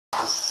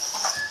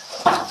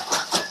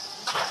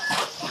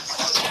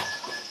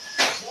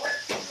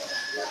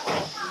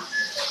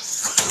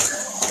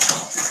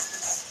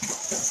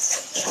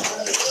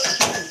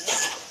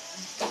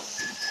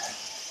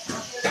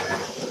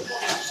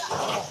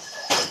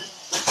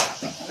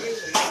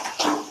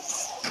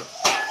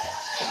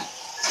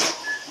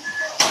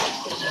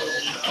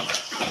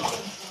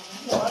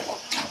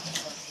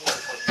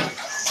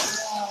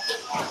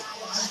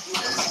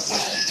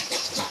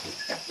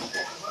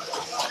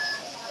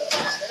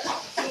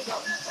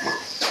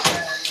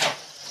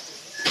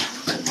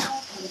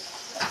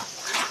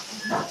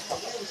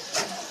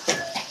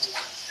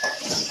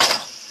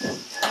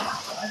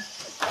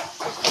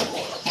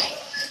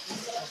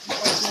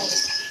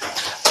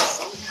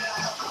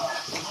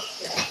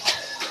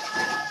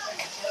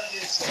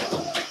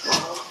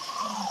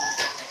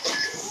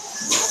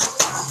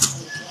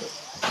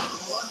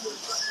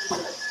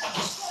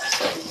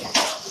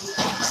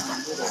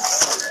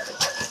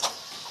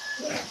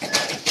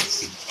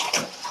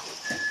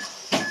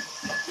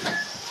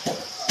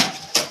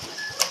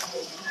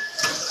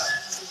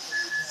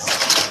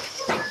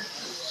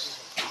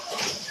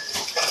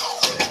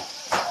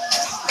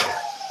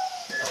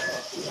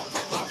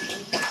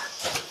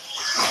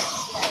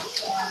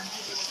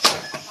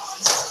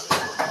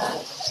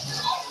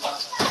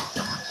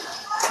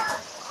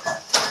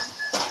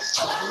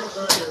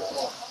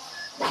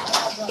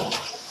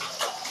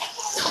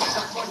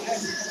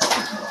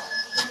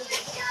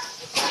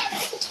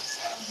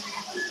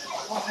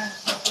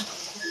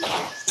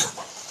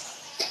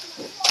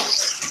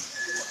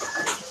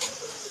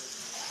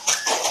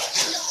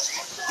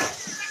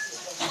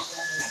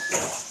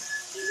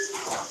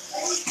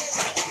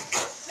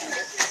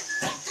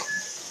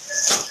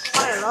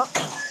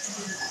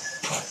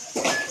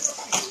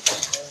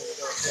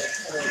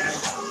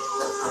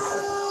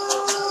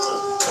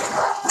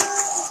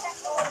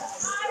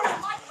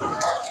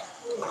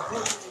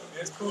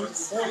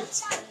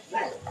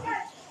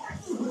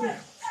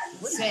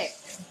Sick.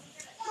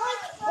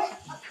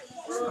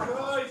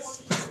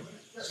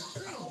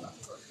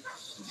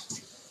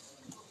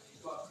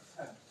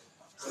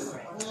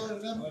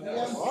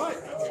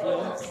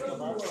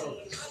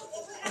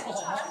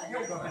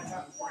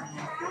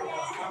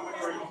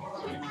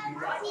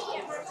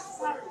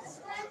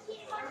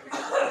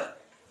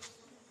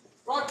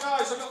 Right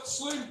guys, I've got the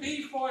Saloon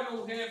B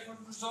final here for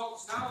the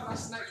results now.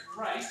 That's the next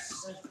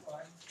race.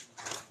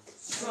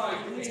 So,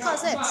 we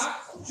have Matt,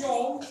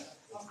 John,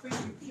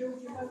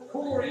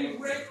 Corey,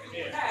 Rick,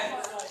 and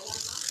Ken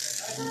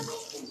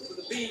for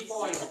the B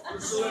final for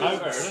the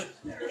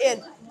Saloon. Ian,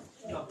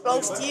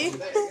 belongs to you.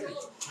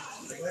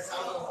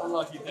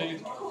 Unlucky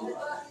dude.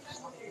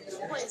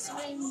 Wait,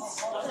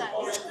 Saloon's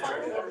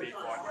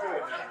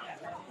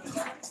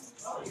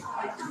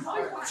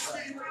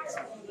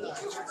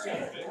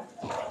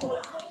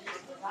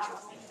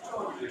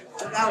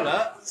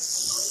Outlet.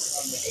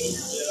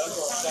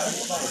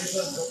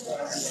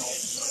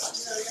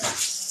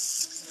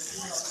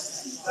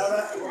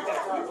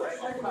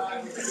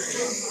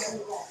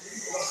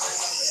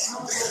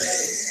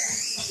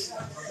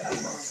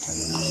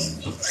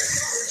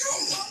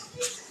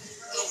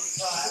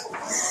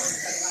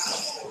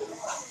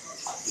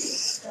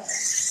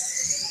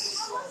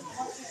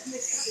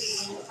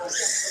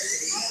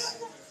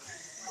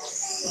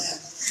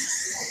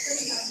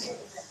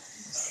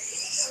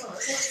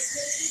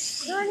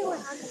 Is there any way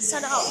I can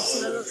set it up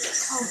so the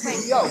whole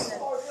thing? Yo.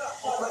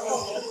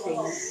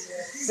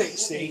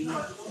 16,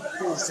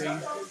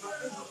 14,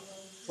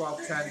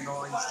 12, 10, 9,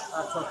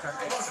 12, 10,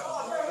 8, 7.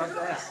 Right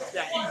there.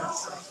 Yeah, even.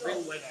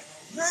 Real winner.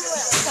 Is there any way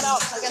I can set it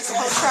up so I get the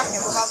whole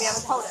tracking without me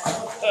having to hold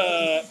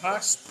it?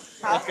 Pass.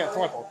 You Huh? have to get a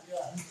tripod. What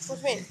do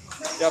you mean?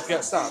 You have to get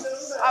a stand. I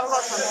haven't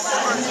got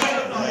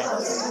time.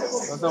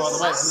 There's no other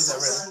way, is there,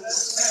 really?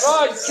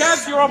 Right,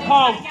 Kev, you're on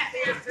pole.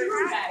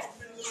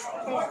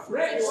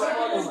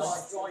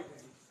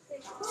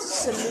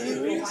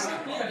 Saloon.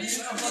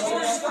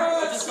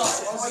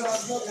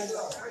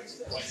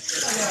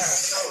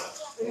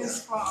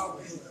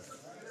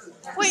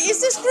 Wait, is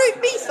this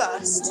group B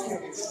first?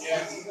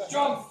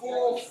 John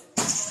fourth.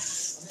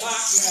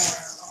 Matt.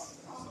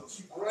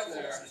 Right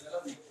there.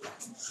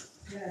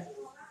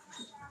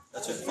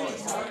 That's it, fine.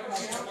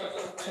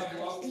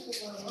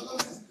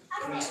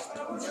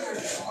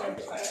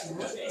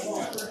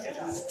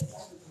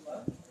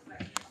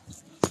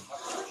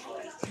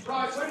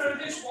 Right, winner of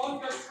this one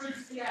goes through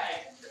to the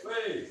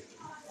A.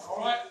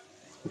 Alright.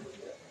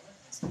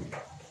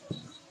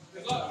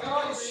 Good luck,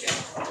 guys.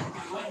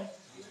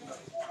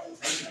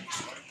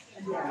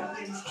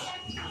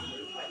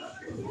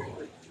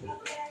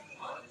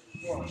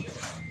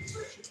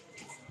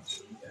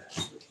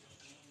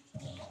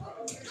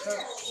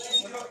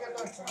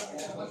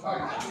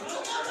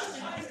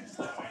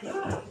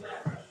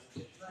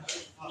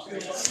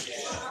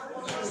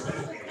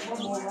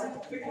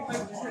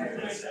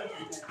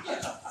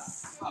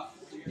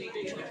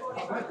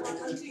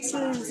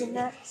 Saloon's in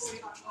next.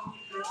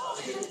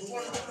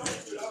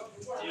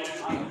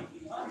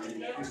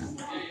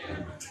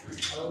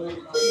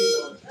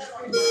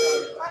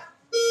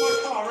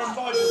 My car, I'm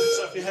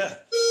Yeah.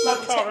 Like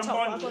I a can't TikTok, but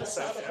remind I've got to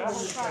set myself. up the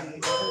whole track.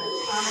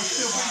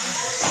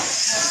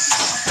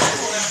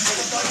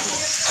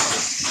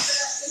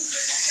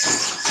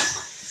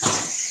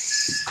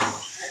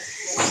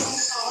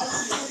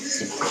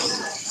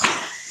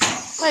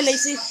 Hi,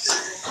 Lacey.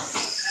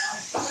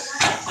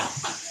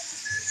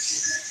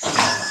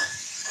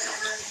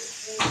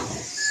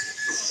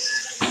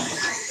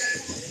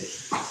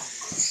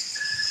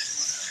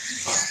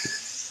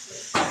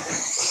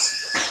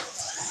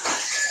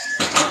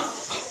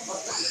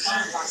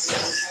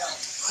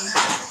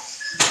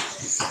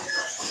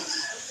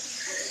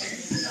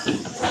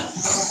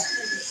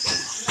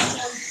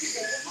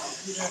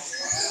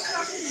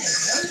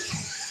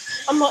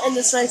 I'm not in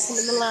this race, I'm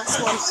in the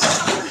last one.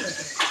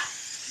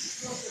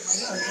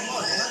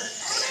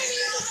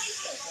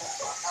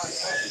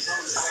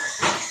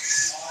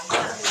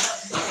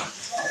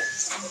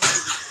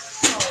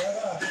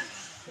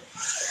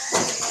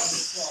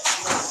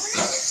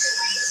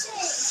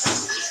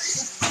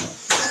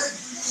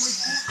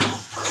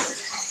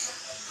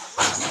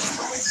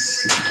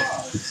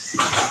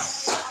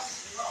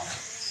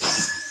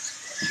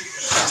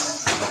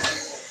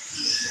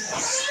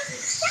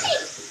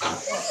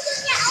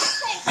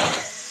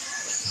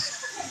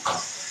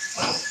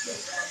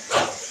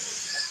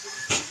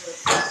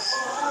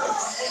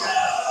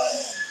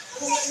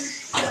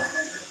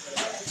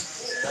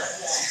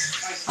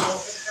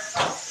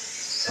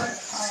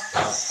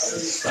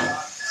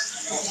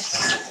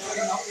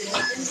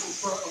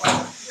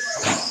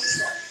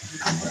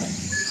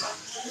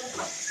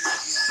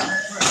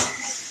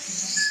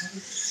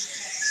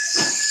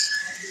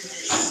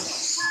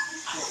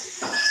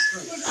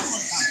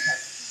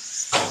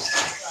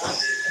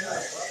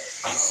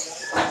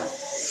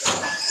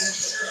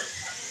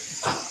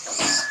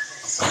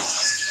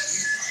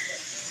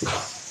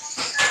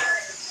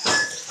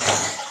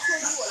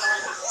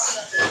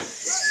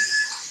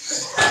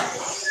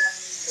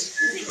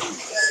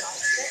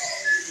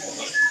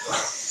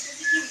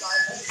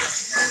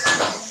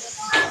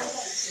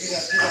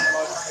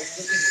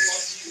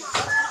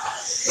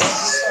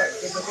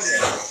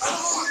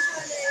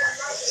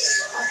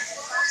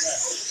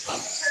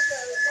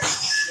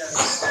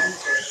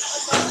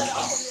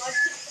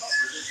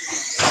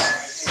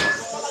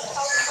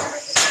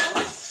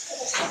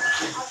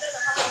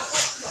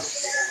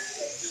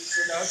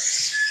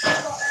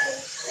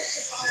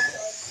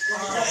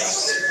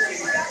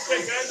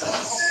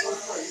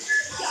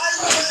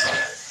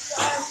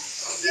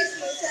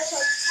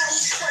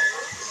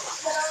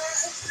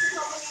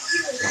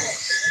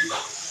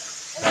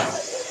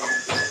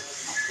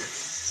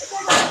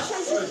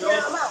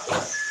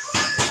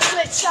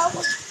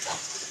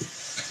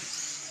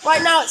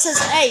 Right now it says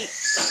 8.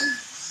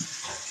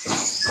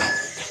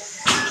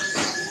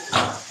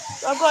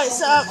 I've got it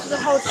set up for the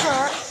whole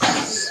track.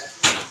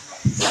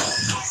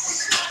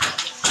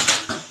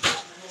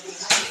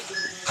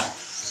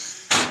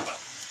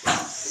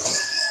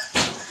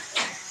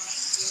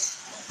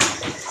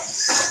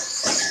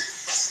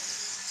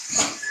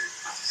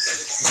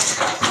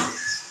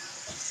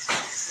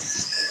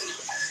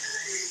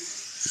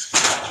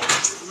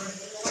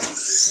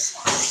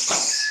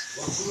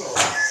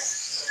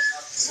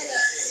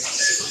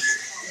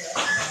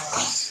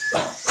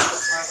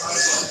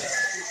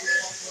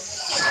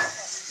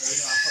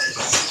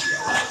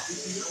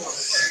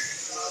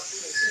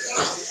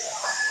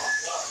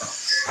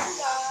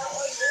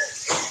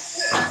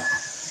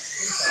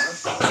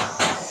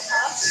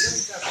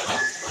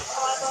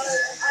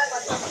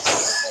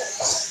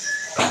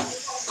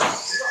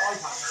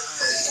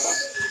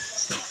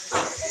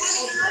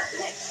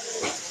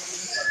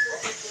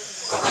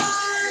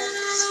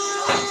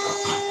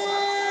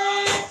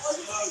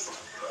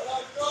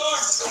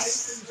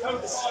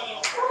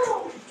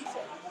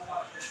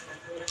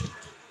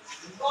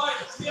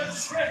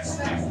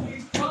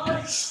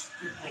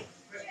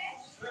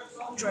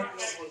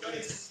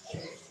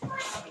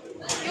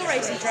 You're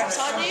racing dress,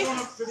 aren't you?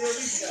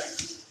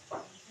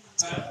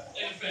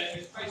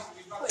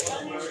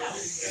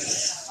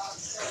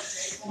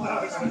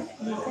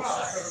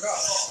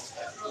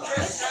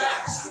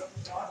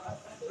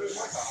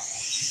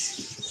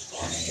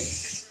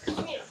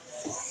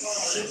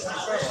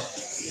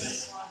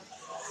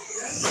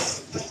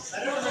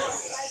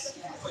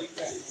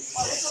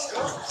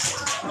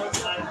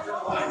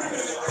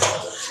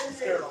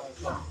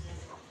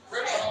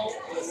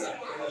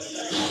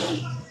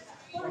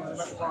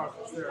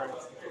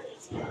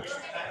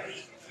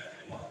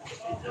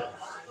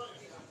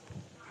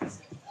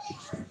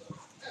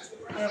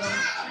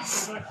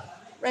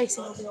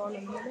 Racing will be on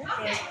in a minute.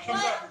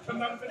 Come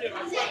down the video.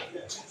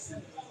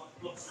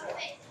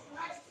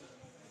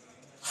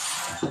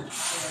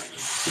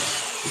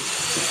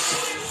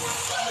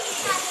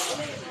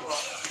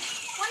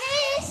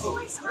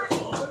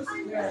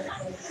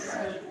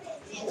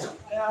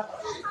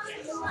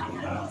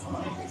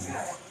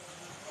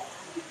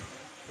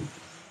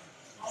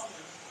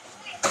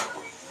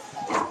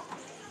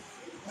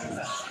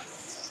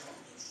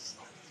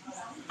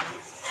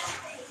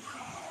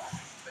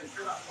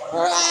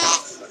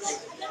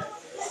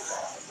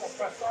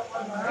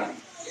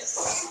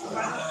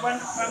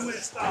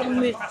 Gonna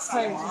move the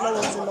phone, no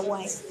one's in the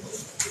way.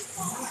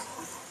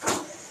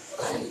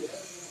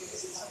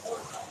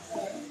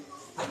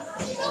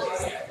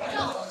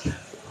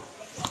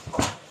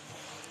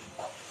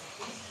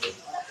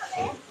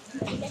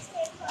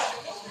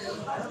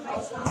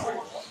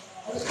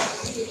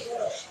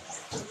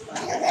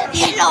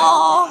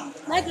 Hello,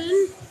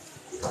 Megan.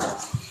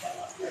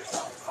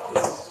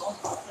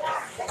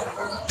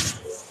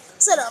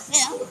 Sit up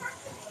here.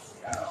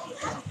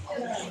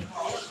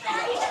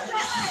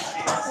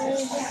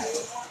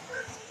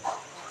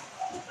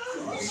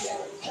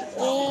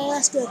 Yeah,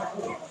 that's good.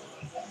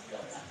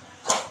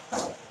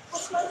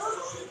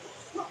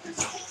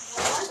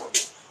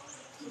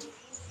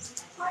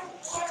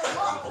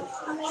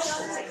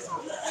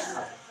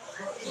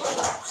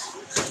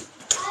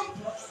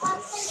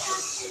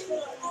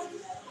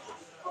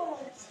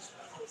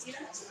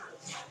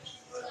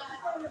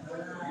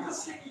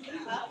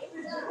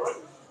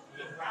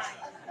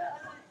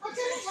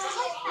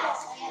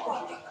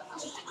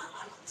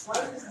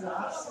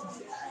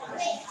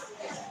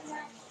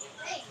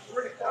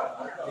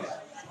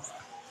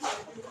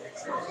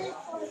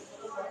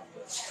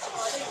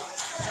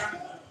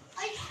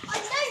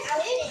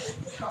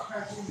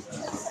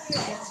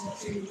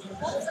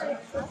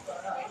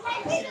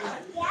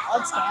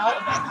 I'd stay out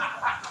of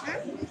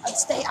it. I'd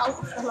stay out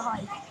of the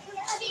line.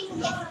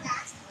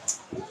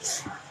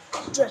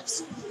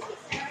 Drifts.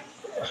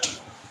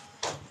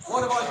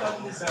 What have I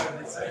done this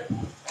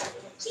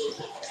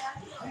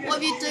What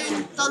have you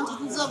done to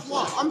deserve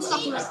what? I'm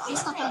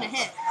stuck under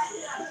here.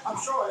 I'm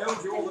sure I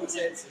owed you all the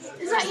tits.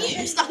 Is that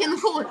you stuck in the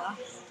corner?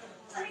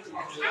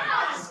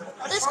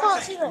 I just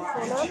can't see that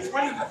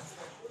corner.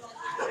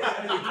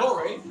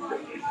 Corey?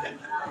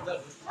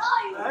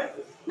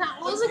 Now,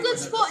 it was a good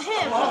spot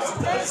here, but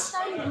they're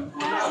standing.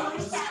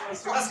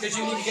 That's because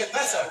you need to get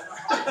better.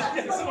 I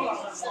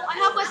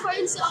have my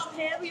phone set up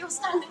here, but you're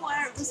standing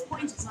where it was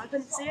pointed, so I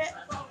couldn't see it.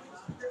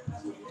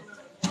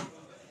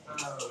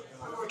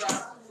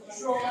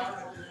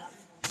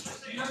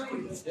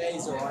 Yeah,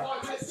 he's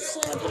alright.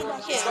 So, put it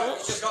back here.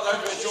 He's just got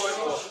over enjoy it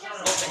more.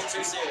 Not take it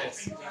too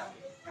serious.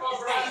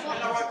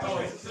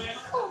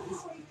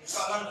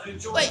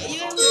 Wait, are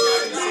you able to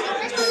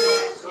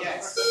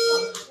Yes.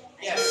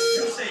 Yes.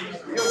 You'll see.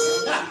 You'll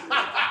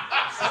see.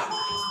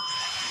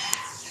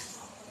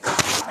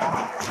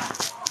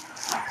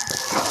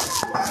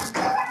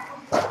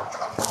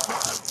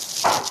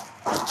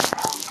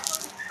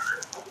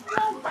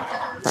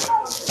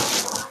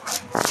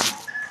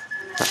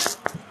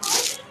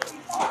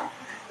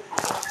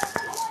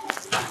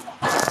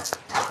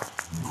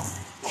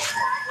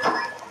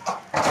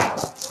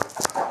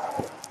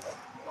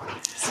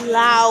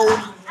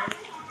 loud.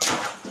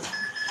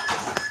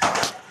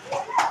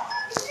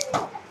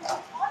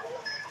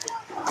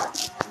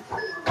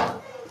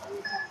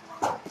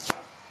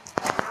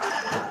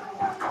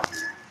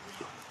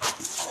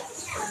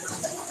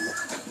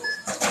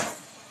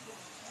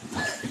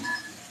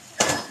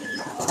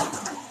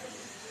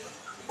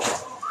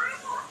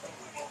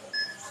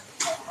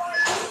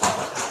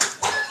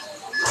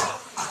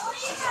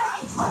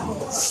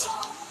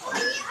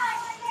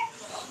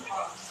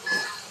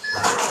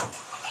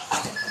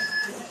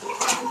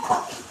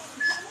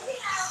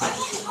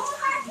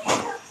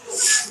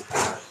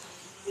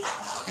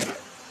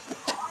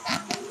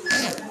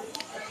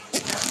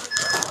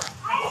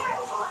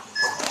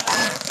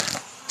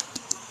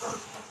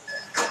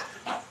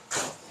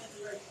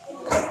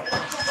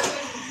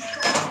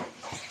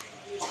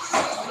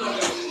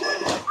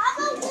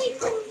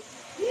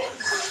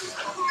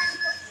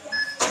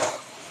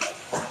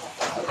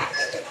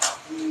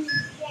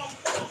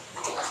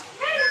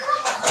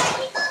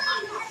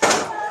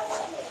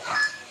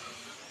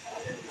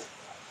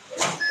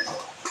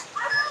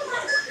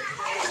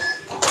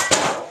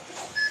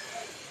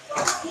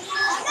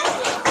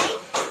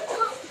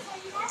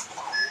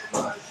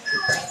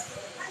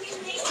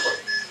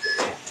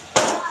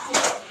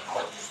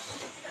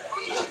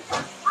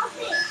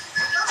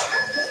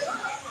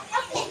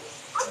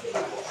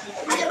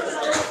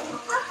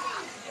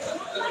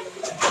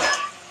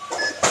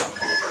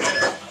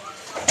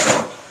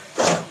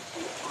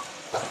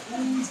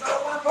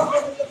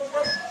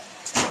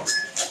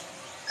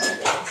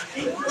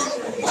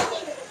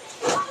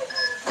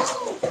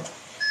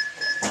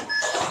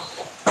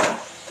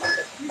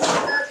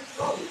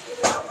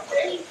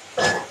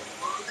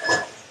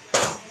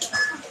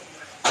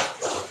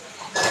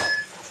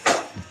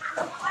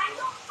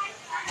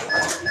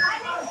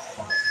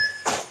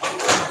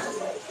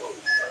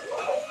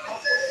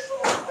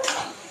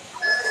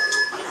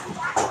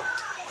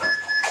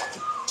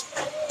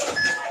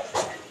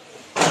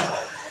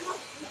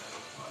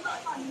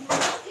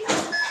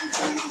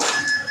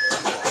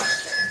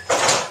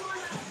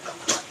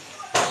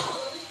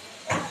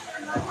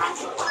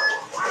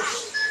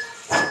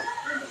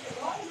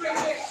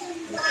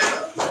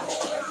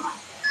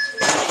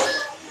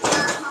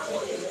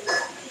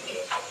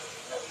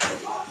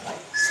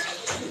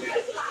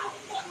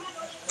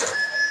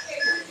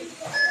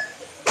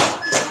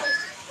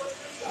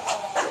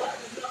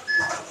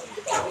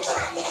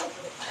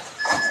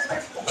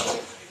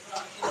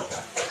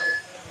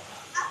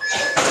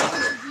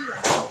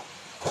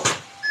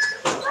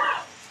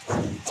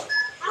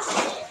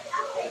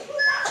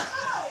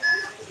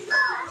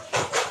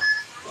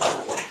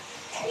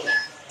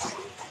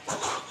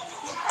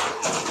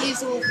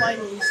 these are all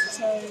finals,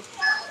 so.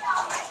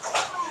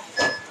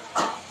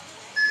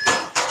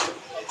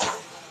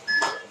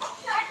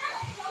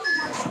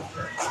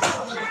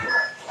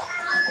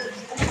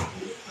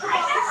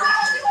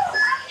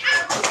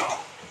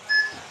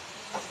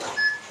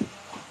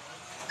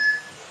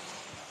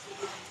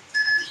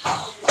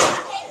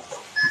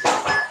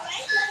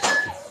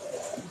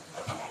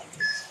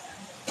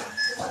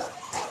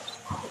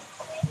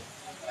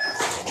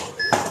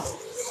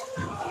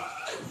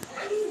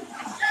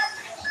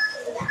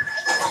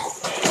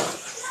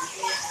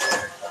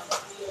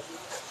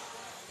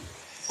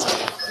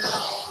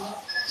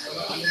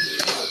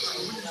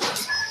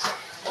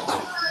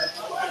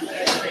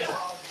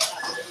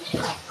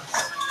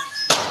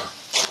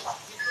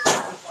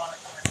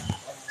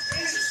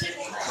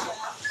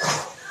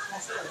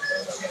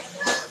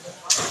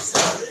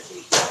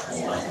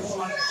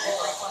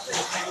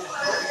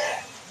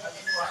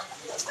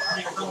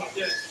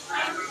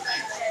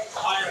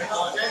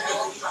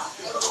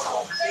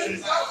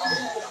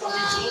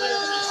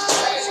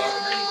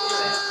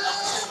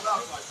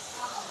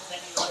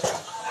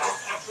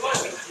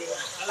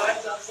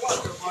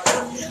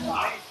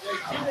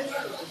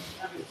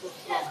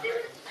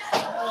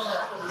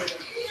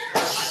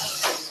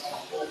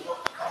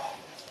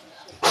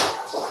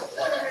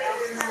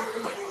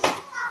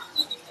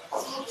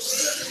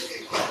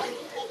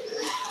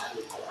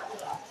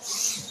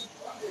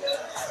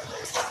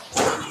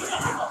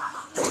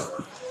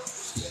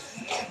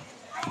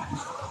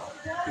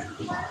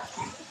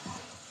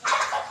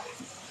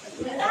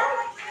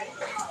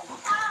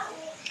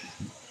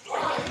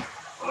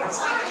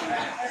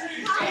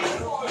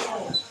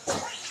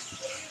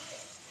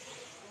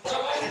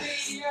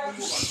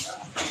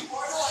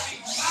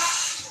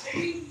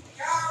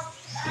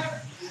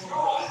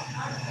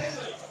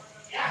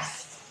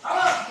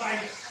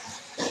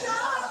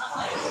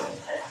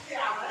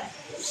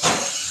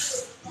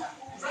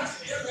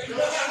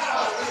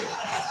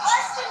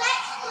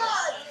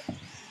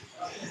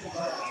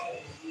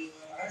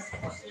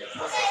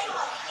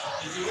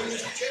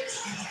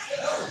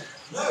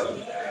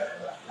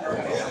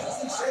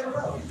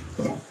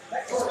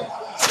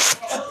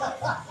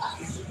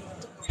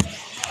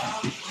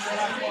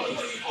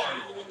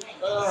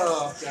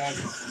 Oh, God.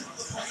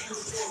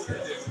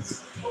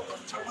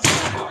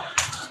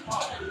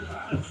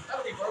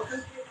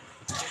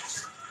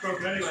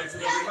 Broken anyway, so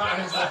it'll be fine,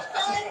 isn't it?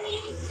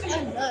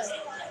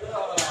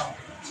 Oh no.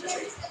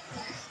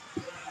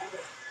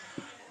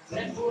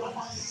 Thank you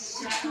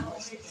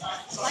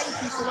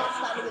for not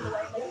standing in the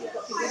way like you've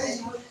got to do.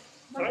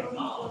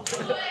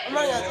 I'm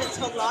running on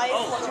TikTok live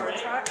watching the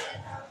track.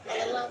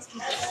 And the last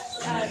people stood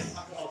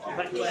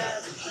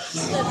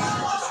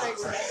straight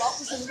to their box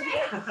in the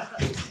video.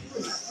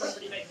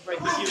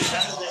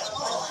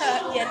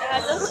 Yeah,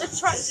 it doesn't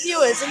attract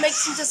viewers, it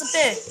makes them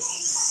disappear.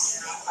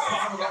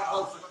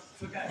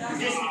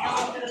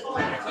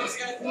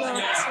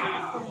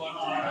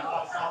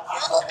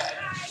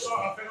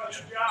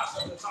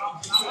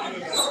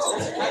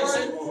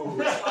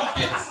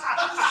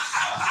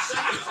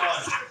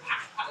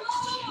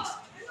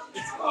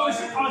 Oh, it's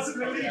a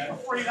possibility for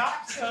 3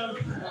 laps, so.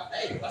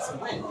 Hey, that's a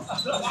win.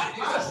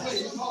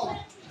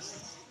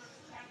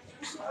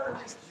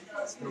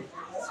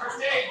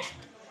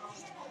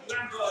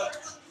 Landlord,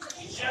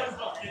 Shell's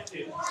not lifted.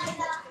 You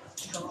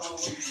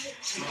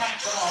can't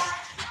come off.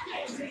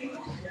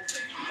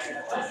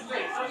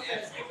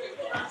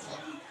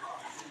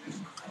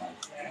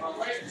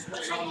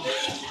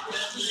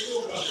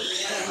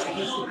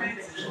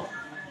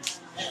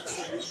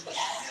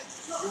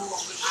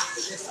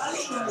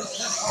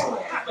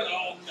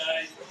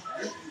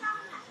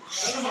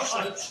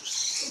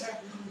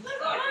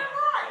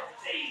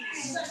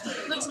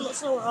 It looks a lot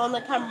slower on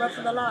the camera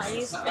for the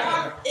live,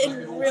 but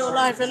in real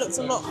life it looks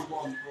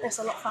it's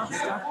a lot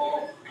faster.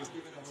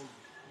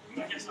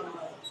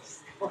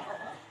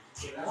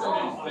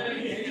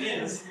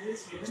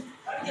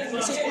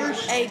 This is Group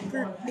A,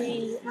 Group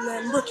B, and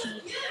then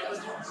Rookie.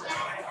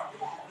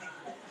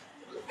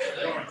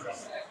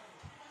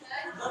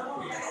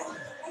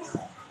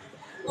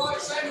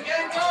 Right, same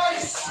again,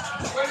 guys.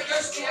 When it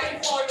goes to the A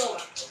final.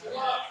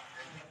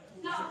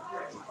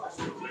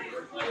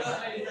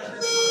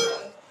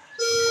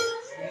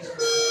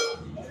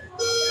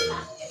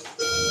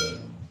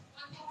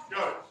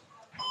 Go.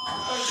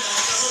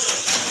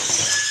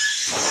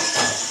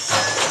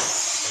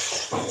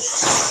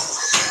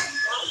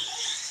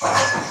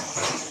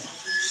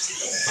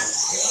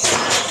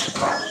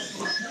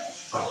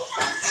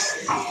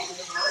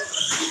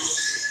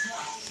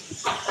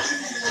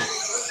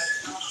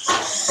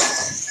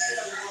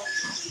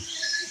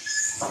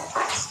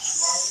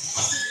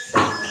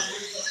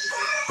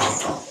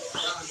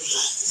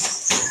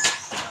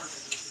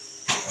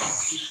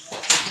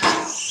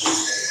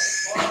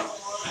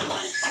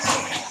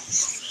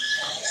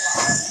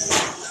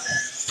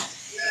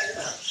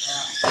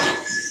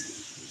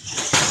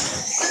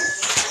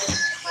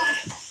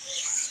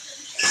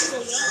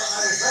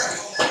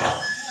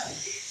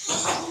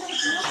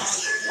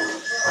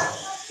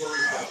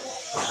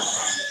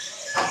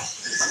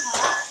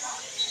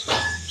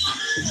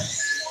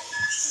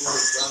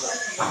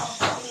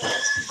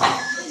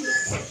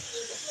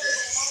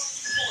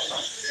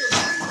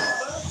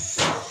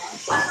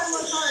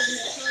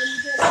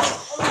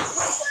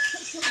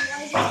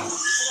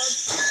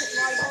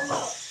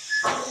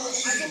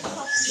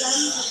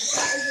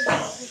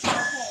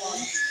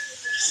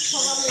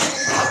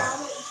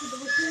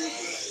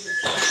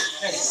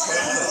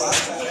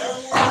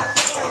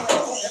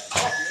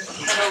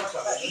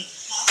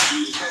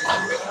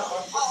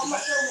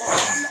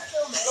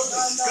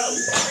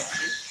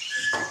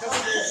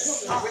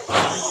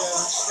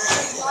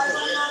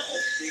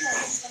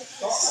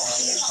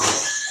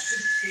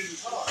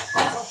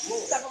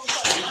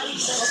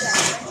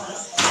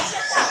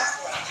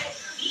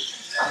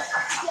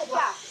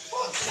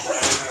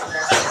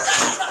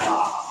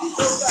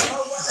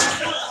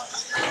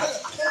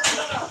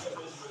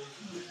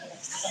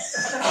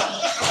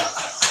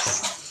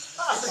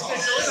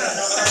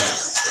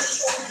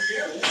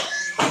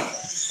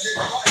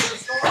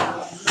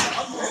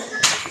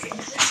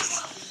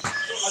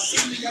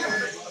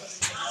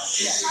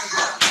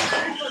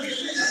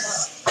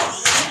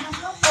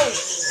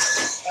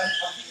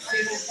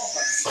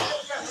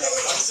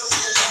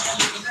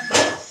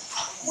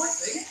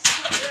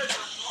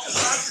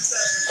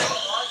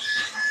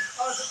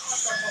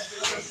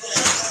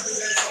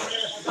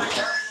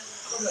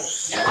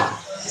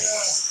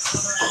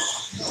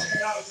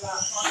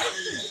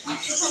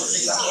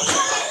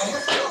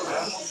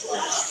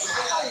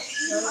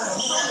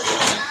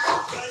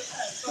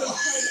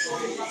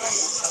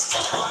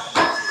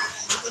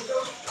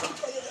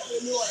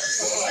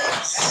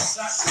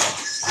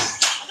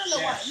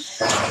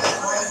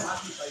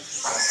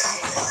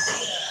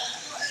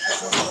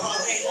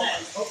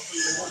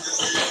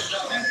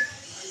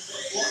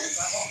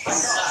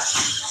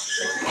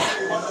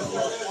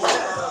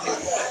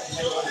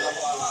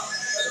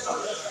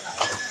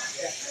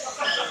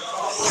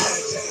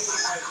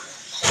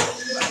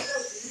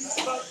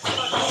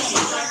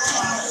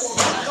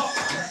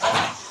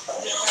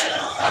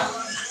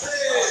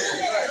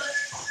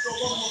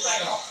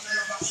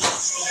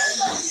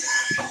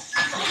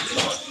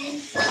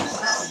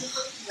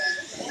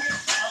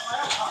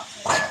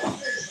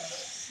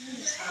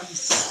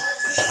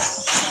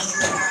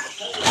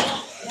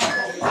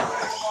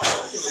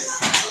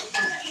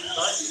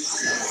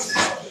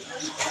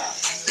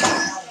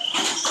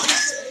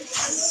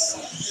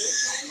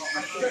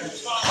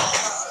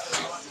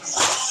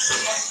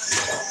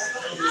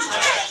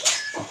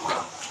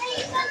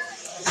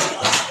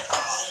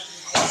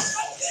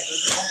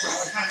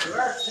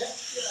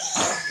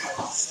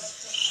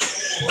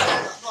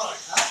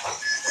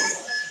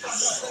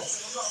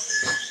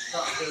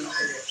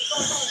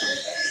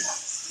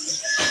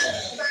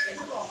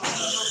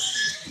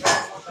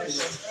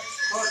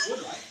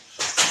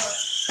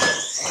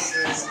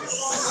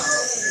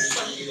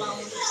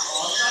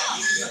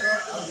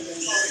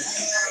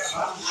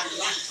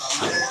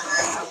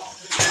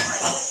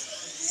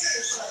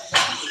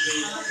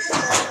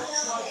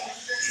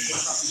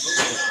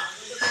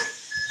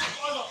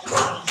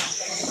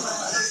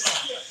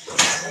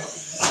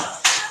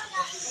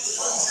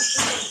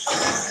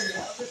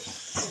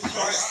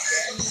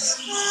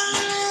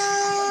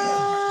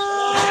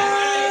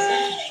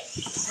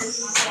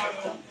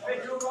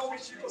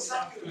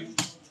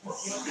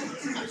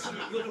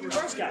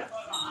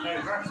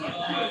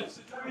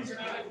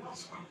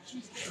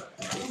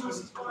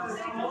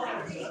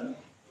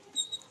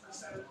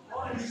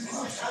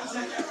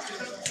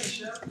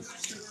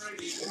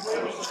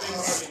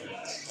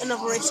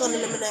 Another race on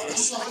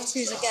eliminates, like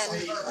twos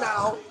again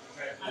now,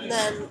 and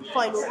then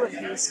final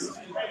rookies.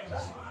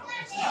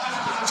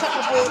 Check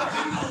the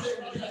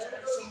board.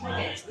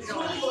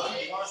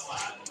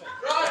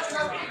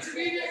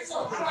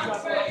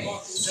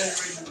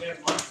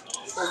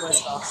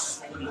 Almost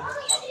us.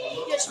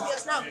 Yes,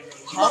 yes, now. You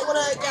might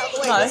want to get out of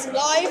the way. No. It's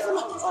live.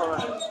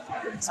 Alright.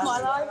 It's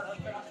quite live.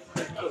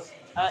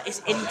 It's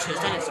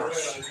inters, then it's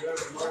us.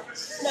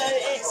 No,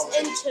 it's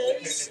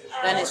inters.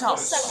 Then it's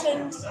us.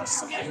 Second.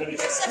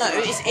 No,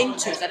 it's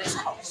inters, then it's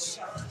us.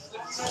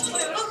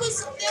 Wait, what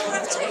was the other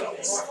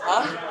F2s?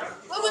 Huh?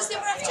 What was the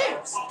other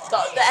F2s?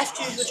 The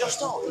F2s were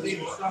just on.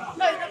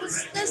 No,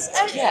 there's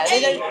Yeah, A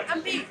they don't-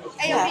 and B.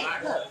 A Yeah, and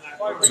B. no.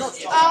 Not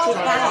Oh,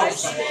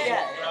 balance. right.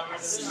 Yeah.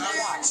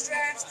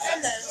 Drafts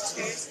and then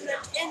twos, and then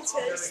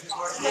inters.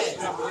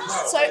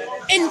 So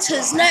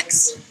inters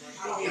next,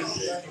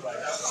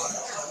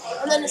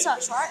 and then it's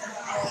us, right?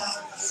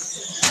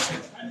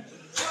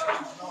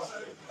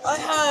 I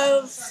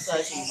have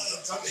 13.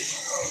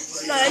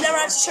 no. I never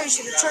actually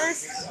showed you the truth,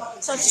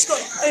 so I've just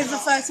got over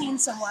 13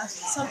 somewhere.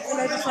 Something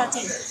over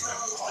 13.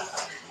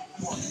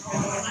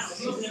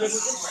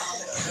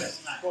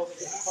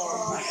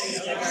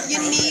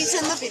 Your knee's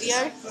in the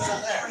video.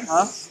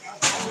 Huh?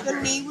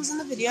 Your knee was in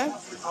the video.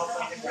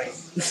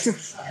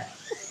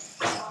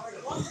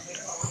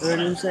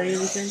 Didn't say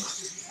anything?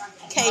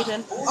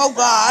 Caden. Oh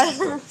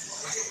God.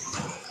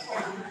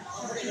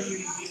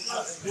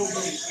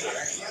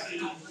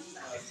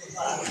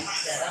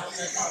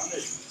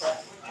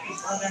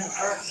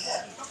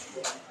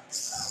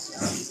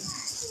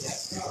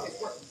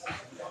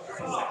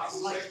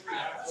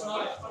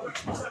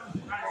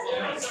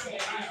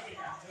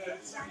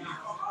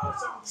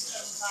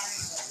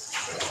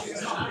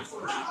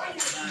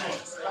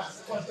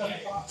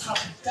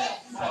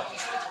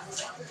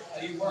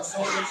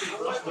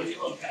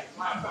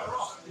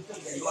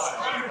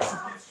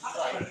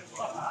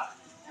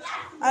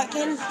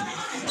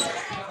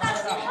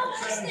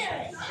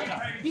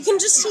 You can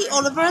just see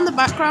Oliver in the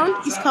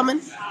background. He's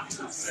coming.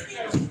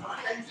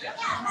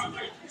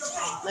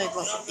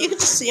 No, you can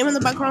just see him in the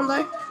background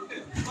though.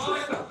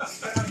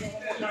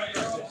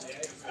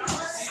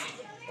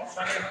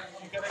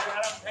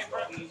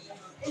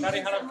 Daddy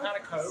had a can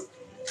of Coke,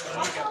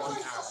 and you get one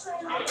can.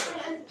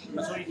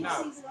 That's all you can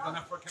have. You don't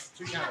have to get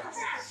 2 cans.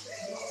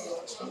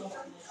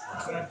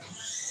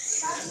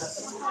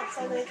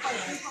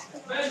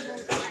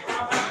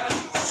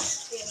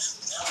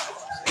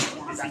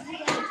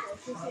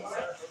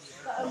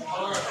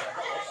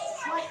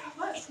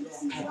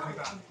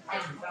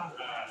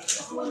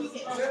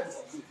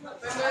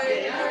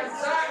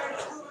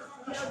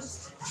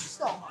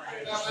 Stop.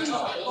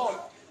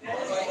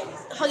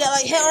 If I get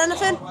like hit or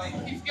anything,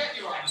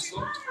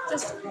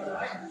 just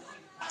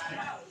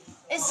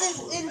it's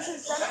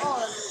just done it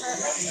on.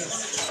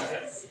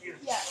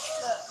 Yeah,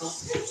 look.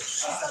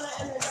 It's done it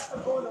and then just put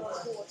ball on the board.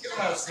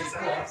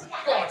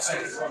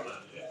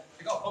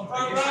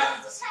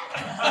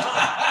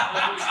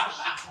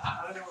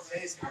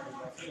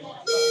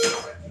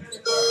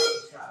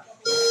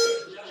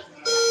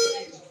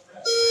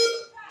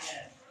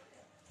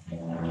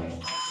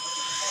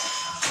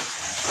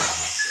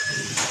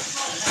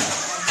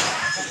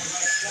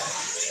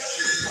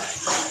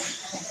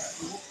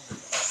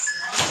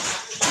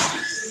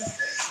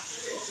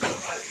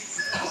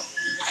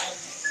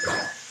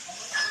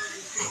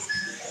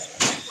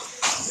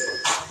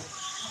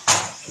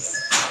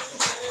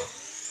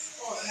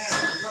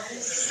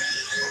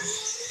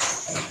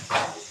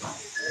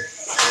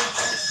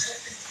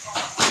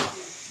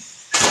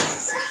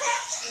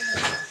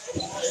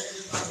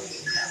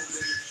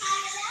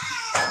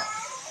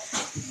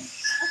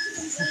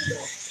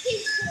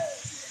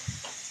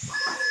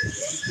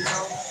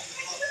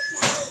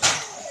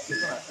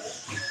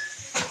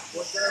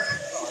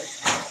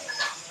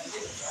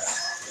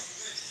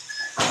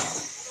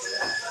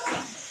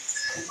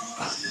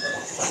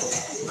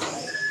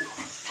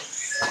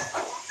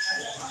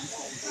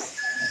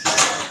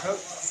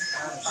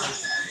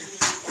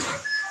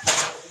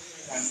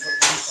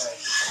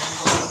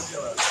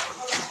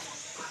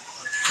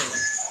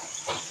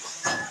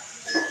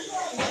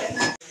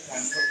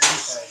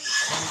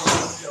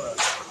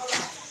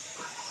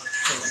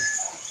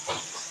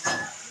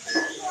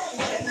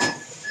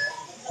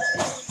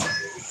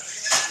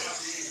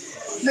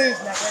 Move,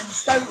 Megan.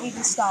 Don't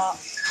even start.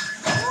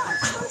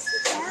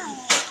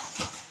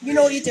 You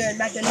know what you're doing,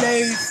 Megan.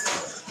 Move.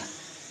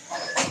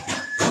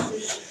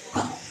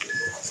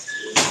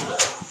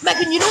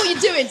 Megan, you know what you're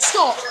doing.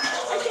 Stop.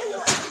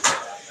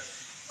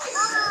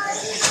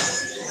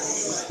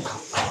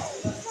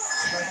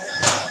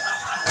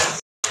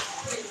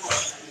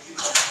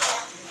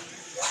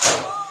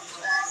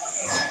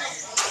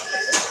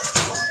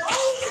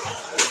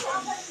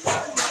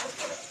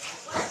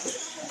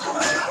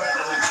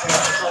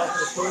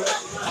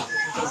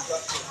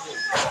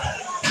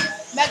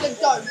 Megan,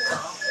 don't.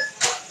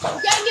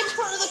 I'm getting in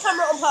front of the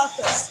camera on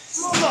purpose.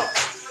 Look.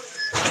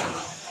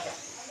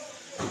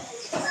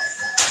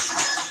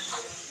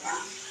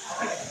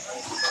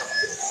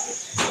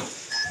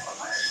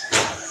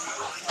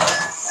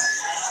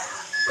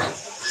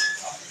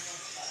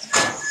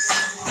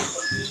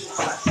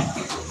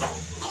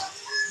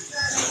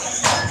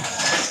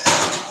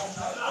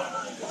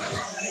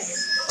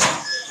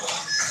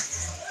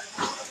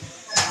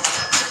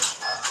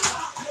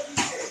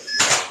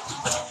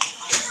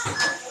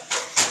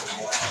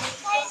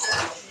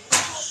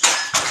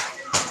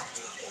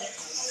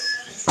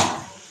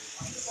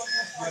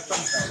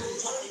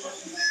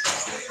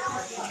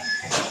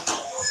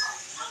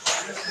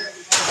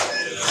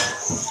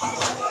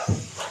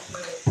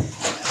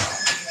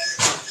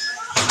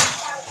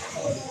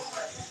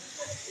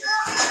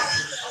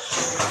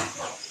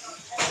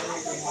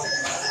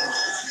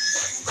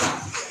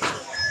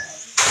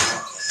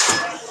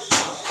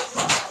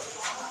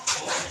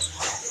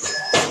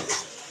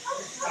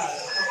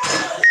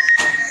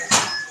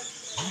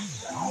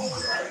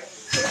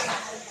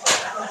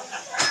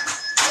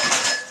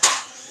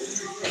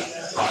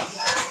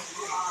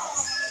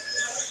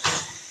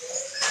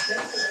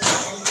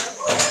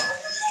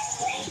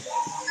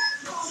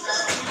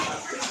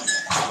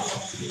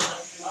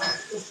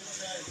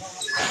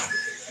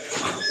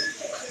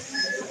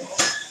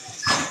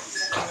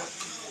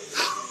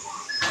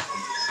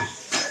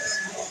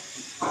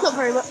 Not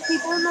very much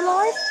people in the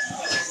live.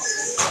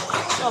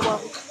 Oh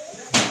well.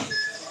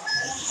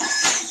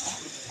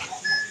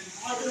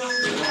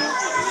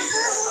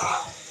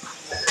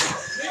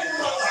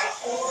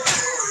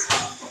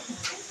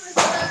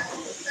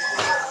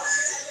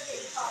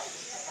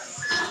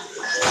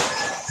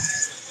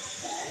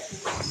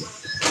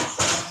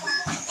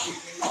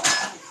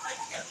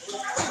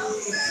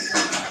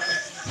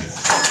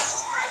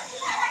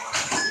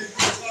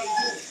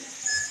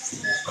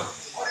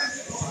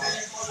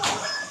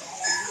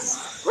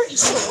 Pretty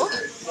sure.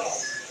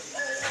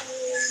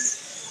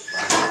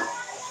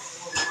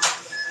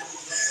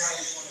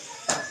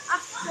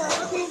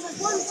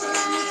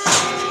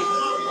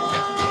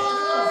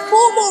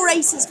 Four more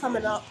races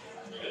coming up.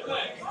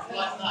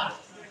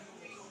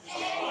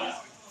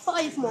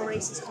 5 more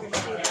races coming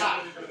up.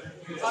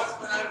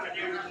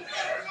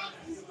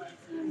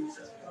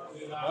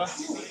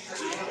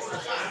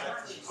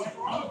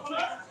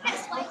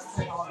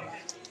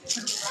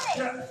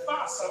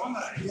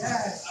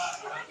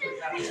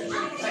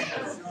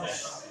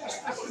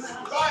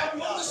 Right, on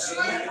the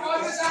slate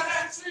drivers and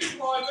F2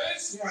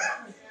 drivers.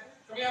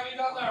 Can we have you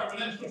down there a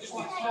minute? Just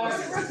want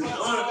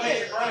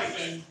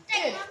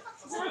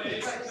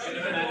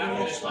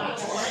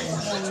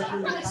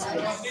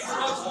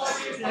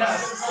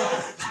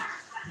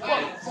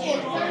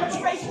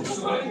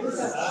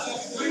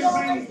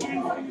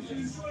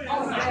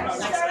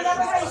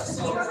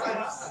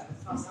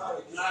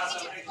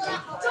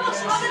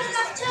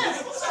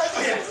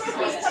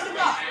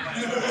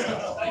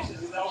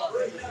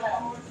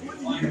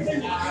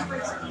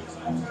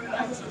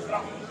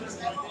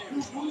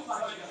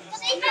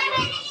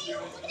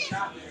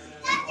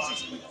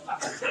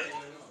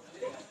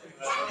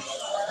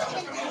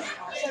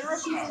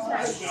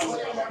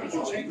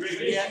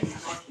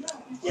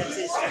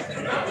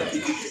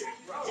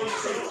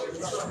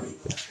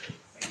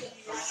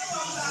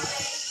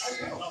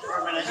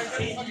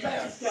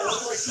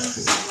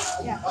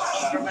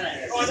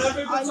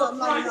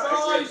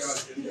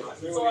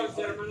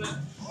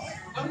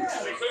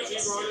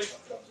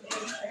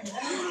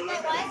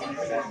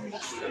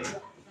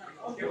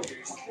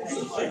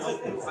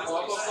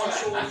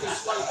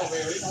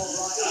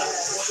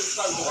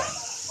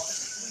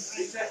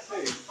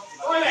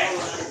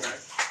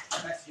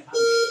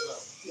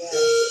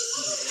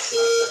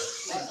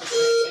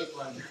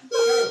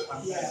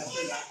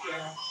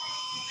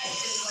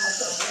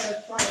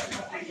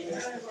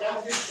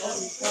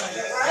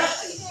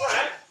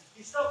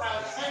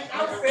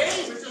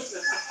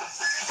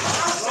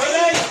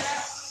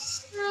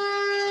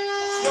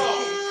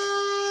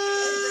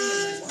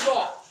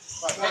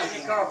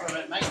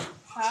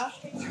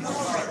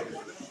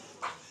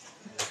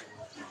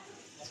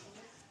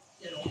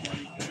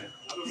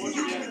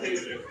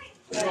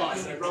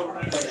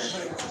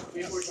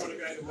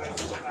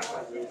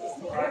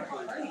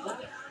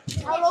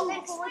How long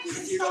before we can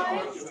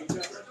start?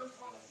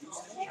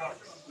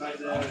 Like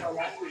the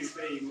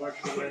FUB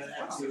working with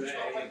FUA.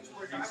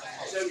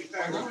 So we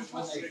found out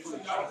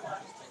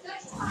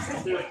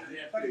do it to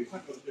the FU,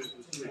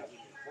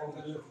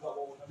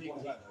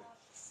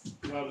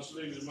 well, the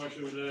saloons are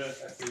working with the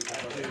FU. So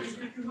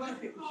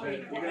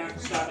you're going to have to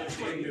start it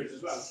for years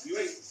as well. You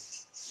ain't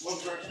one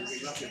person will be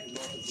lucky to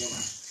work with one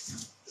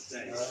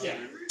day. Yeah.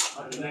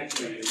 And the next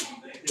day, you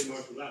didn't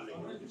work with that many.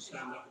 You just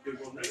stand up and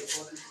do one race.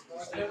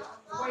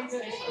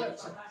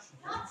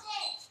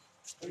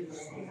 You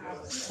have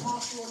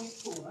half on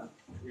each corner.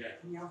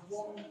 Yeah. And you have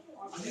one. You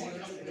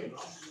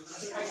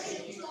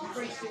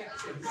race the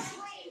activity.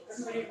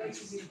 Everybody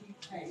races in heat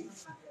K, and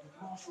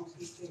marshals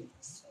heat B. And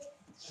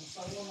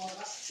so on like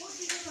that.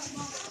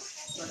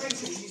 So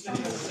basically, you stand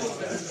up the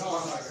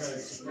car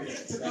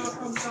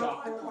comes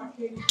up, go back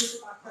in, put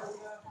it back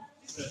over.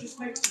 Just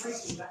makes the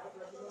racing better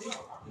for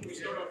everybody. We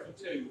start off with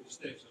 2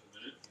 sticks at the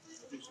minute.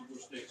 Do some more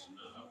sticks and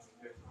that.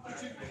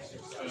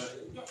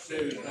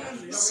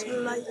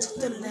 Slight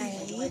delay.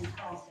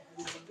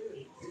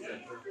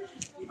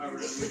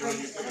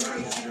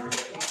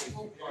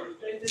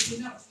 There's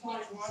enough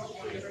time while the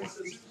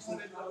races.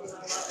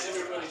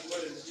 Everybody's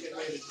willing to get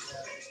ready to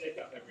stick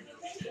up every now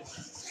and again.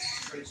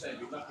 Pretty say,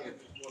 be lucky if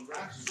it's one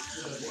race.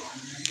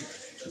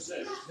 That's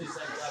it. Oh my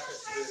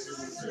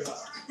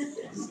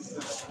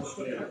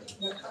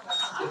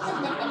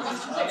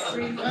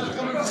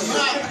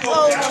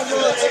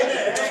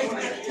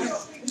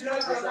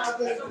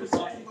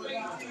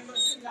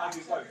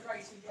god.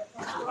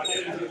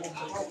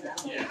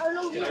 How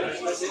long do you think?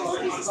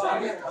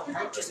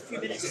 Just a few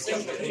minutes to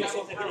think, a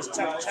few minutes to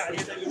chat, and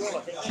then we will, I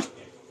think.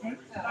 I'm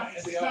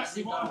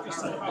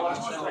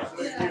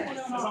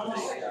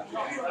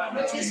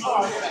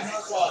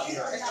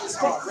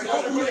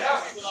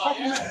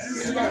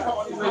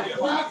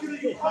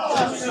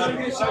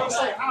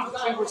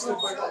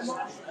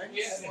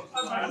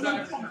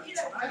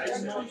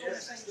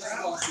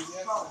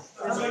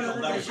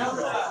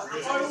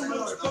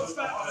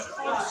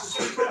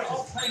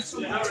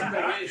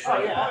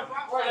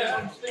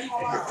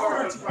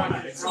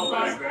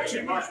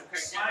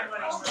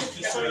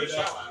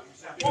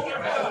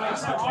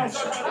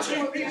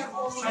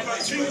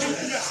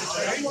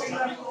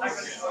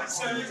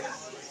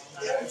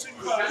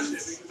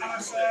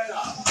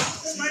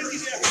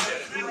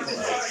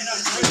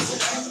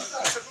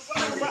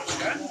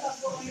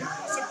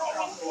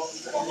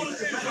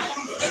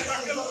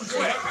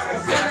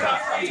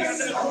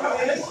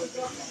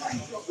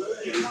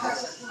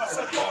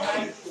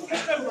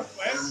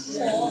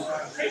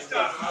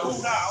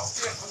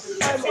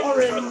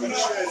orange.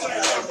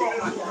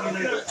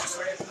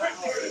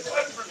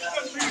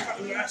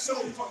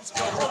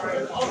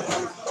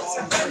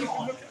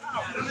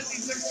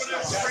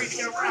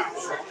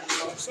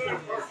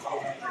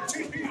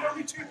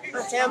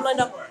 Okay, I'm lined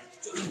up.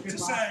 To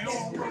say,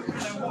 oh,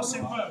 what's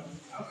in vogue? I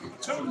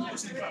told them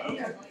what's in vogue,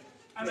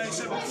 and they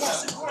said, well,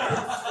 what's in vogue?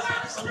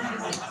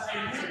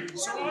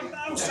 So I've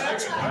now said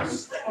to them,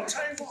 I'll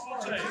tell you what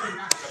I'll do.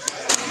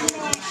 You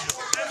want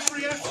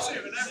every F2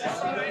 and every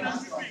Friday and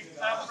every week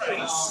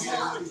race,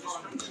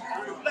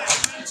 let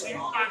the team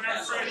bang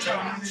out for a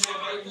chance.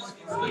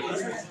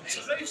 So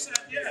they've said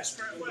yes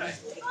straight away.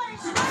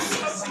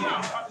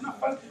 I've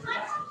nothing,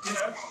 you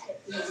know.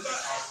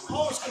 But I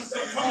was going to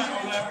put a comment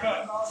on there, but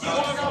you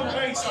want to go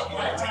pay someone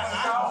like that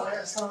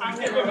and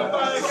give him a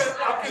burger,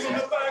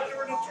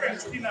 and a drink,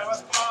 you know,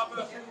 as part of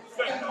the thing.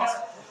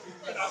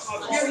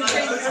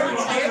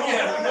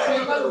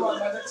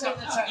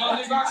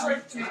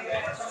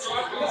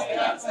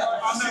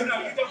 No,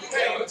 you don't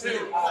pay until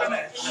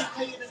finish.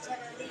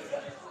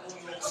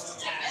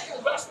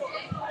 That's what,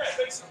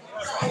 basically,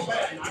 that's what I'm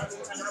paying now. It's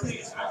 10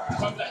 rupees.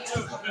 I've let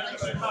two of them in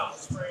the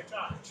house for a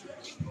charge.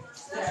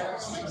 So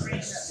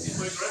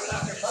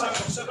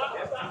that's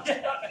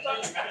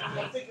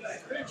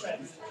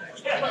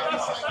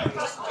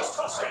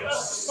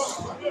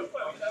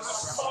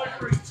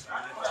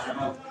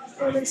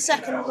I'm in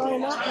second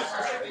going up.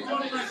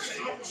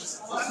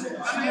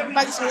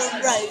 Banks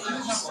on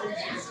Rose.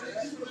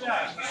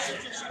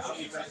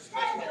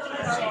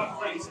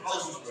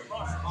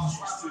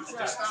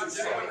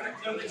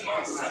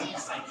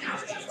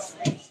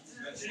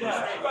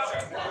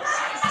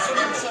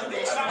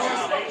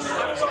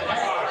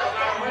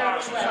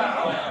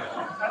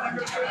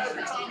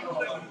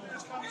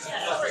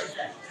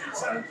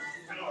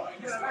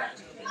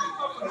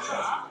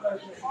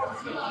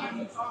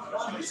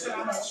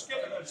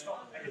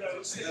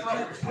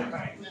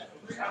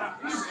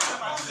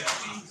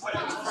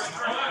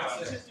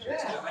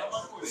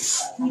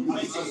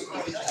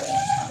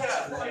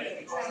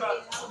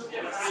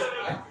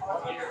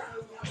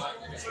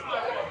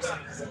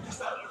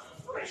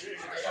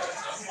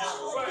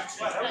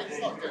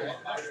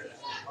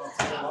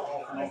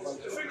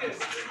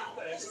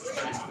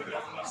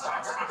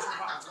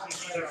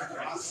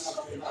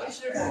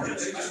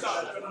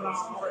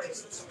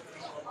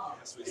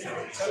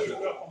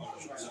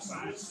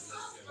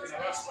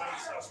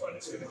 That's when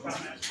it's going to come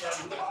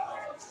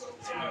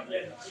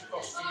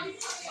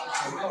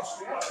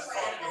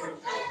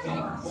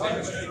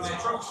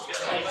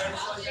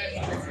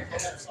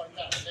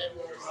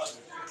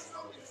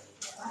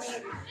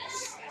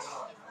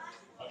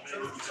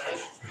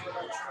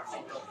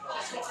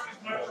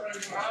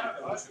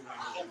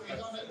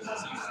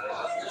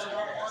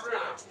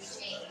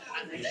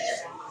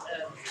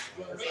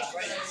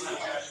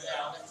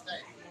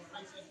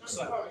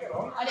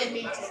I didn't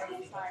mean to. Sorry.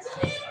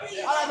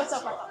 I'll have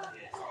myself back up.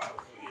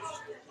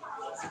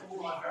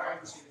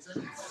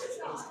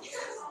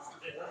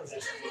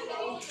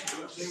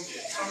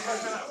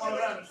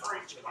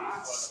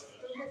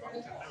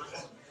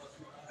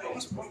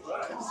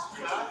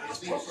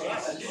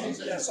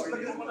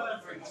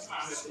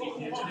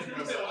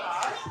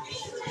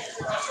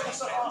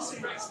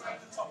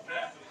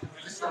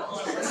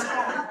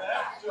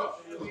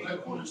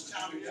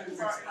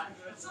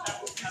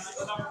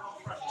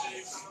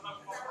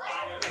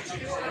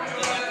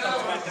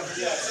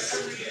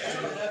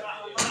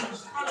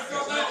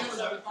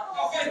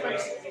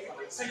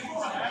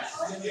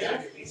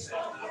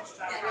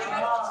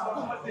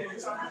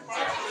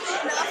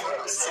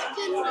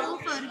 Second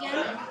or third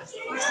again.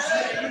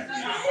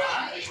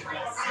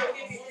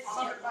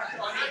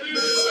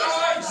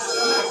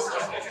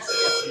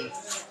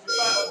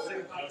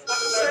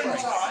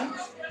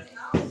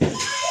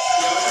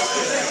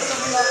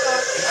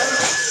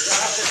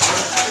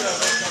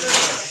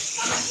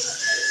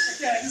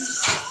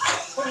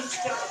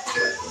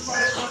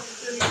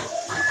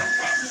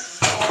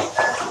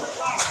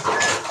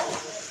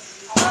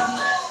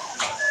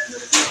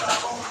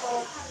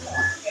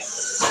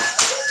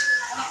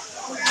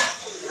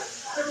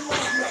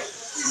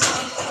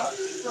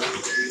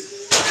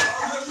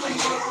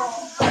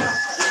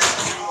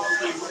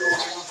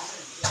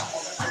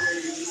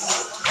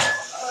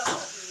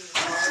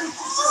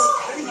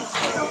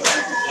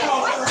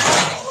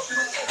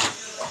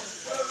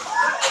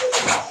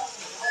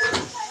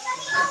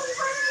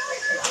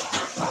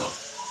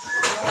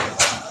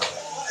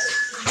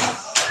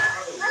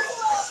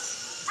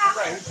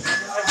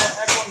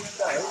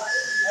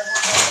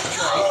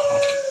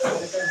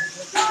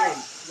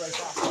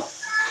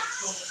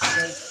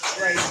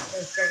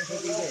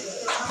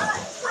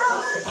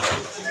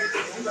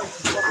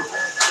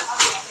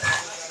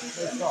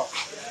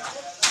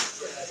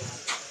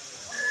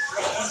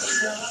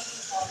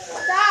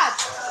 Dad!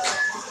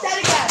 Dad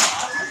again!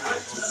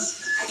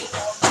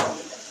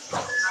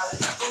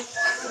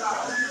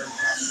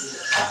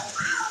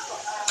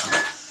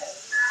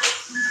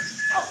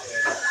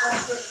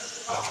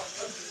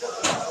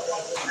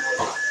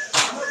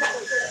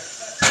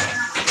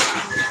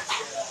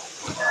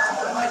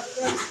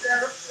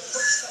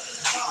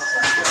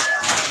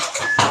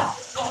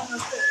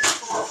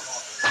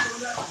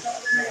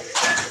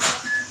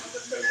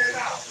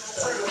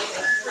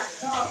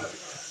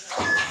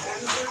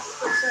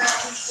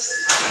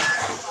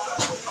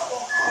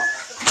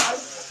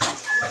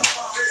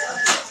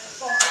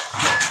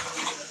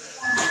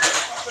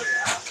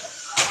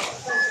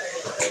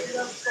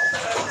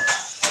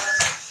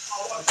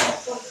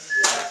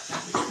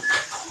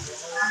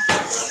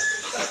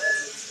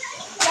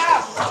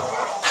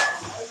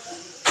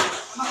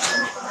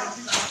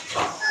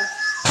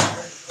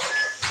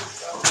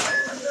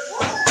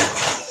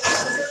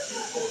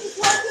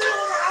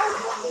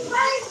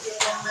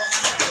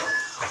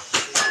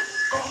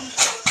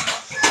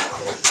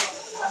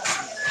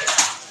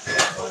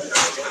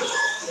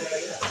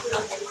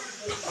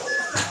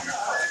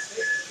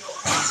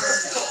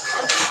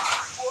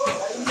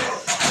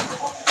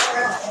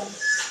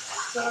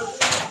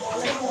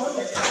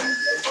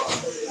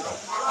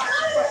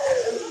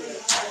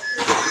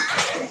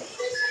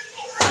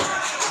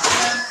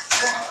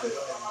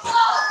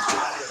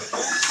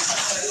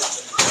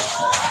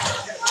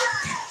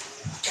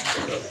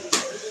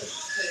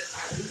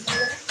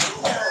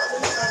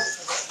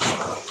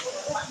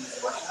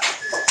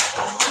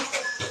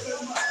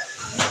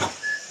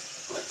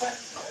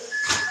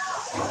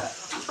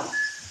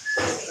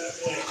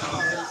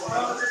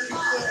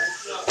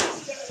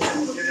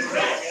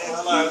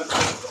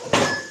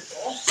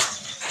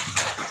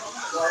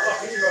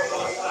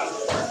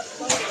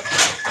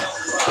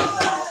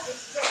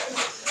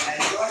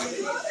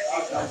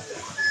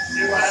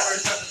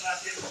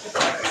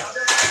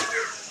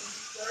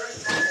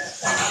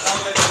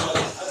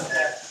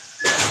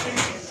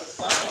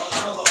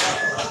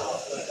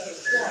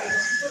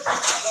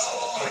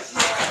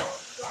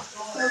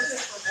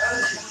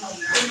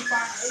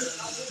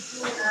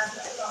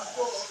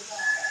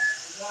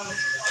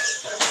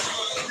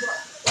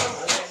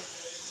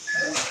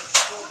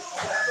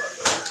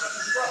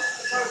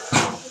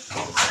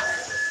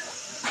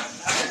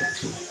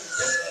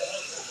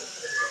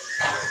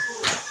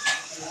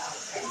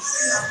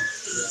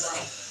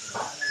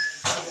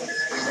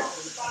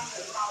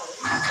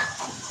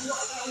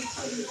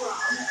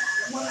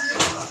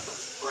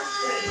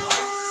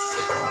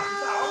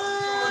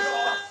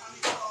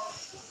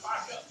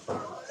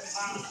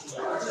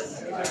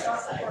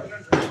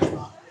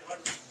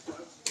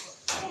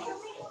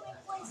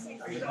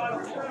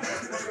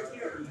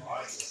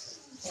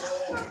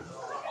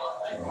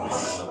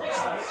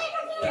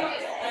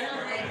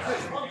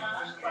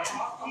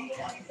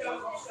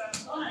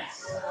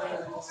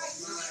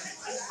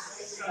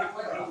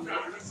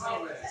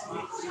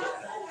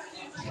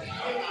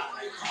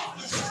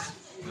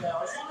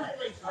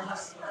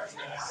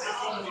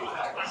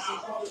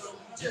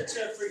 2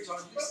 or 3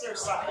 times. You're still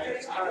sat there.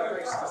 It's kind of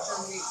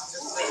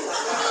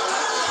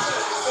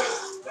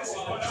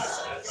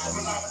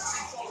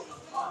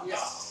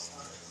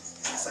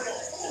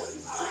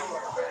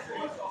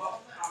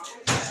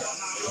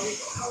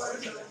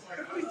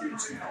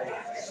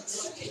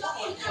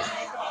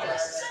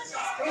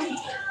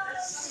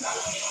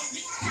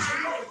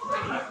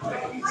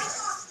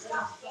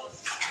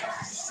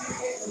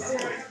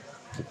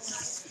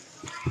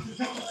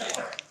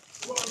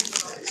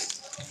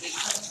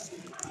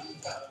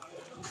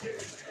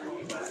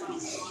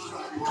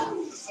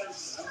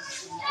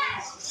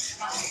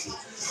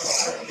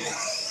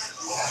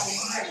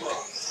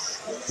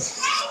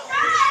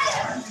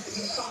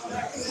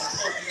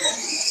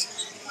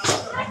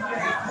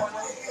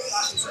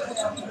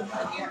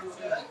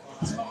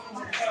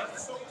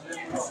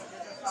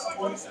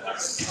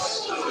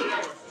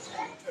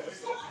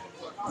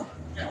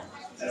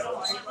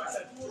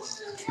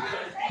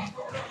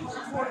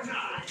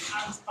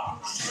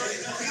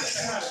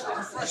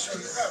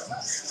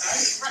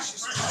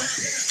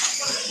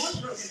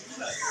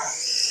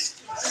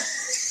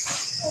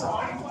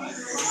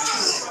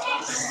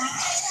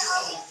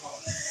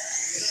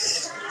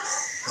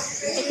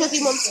A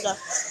Cookie Monster.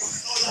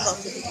 I got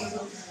a Cookie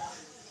Monster.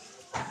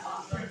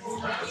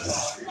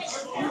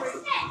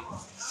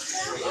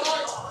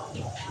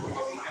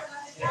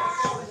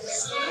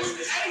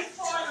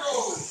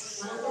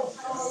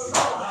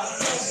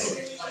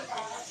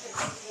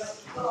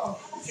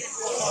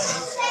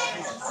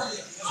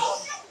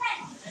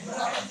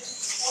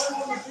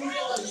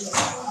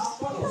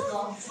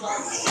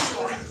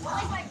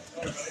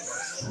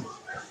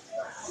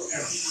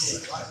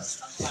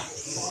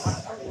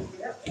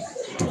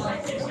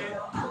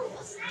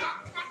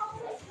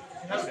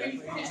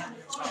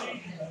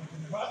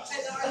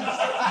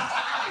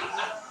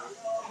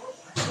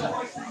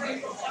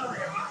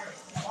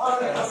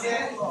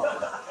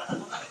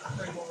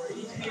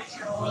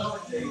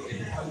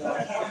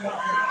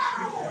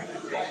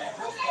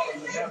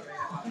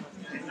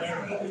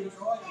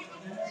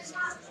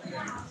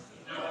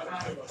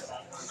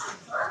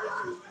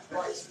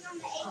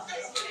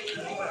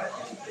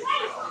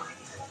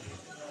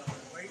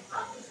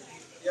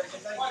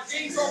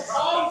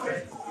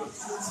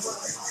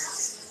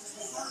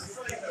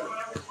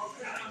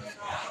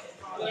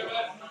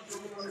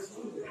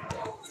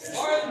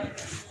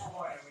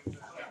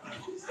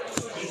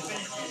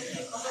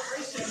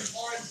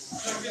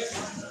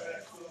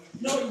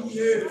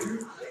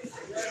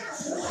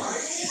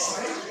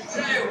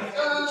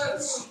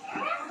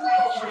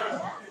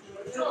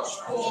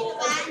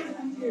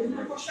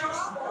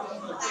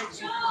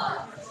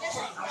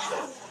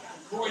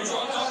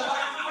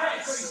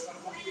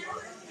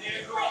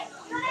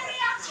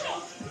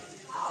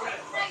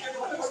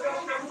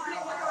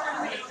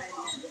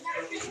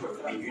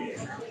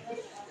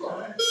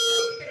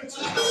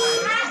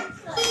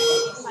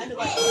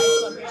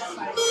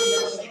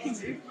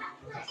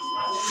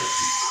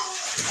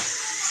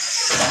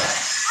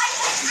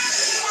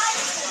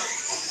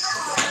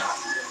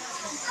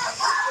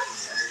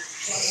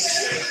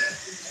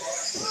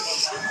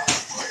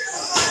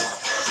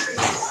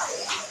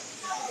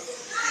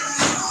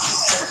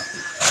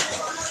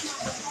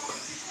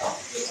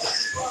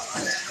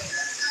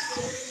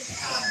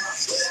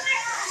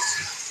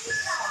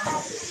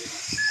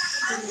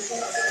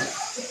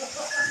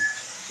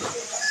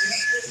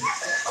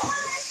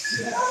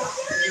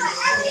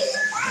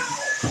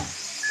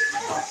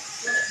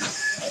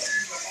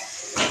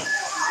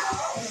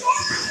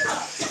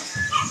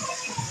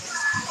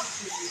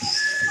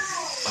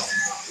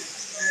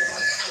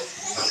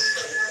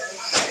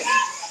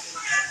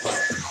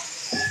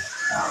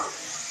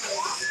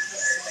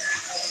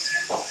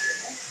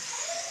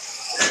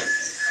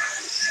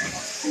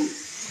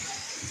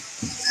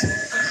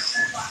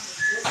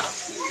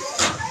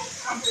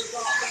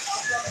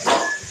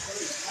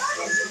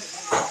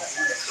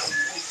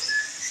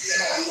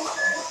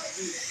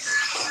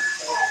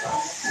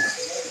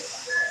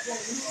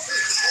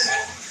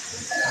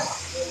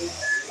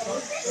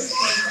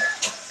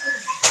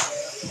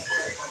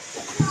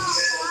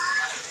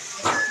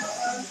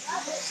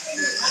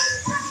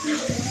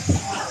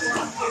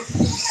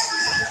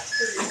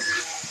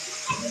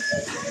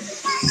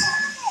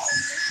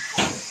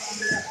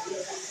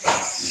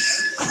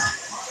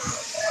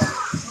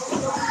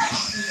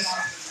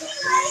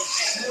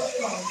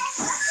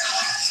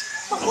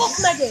 Fuck off,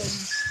 Megan!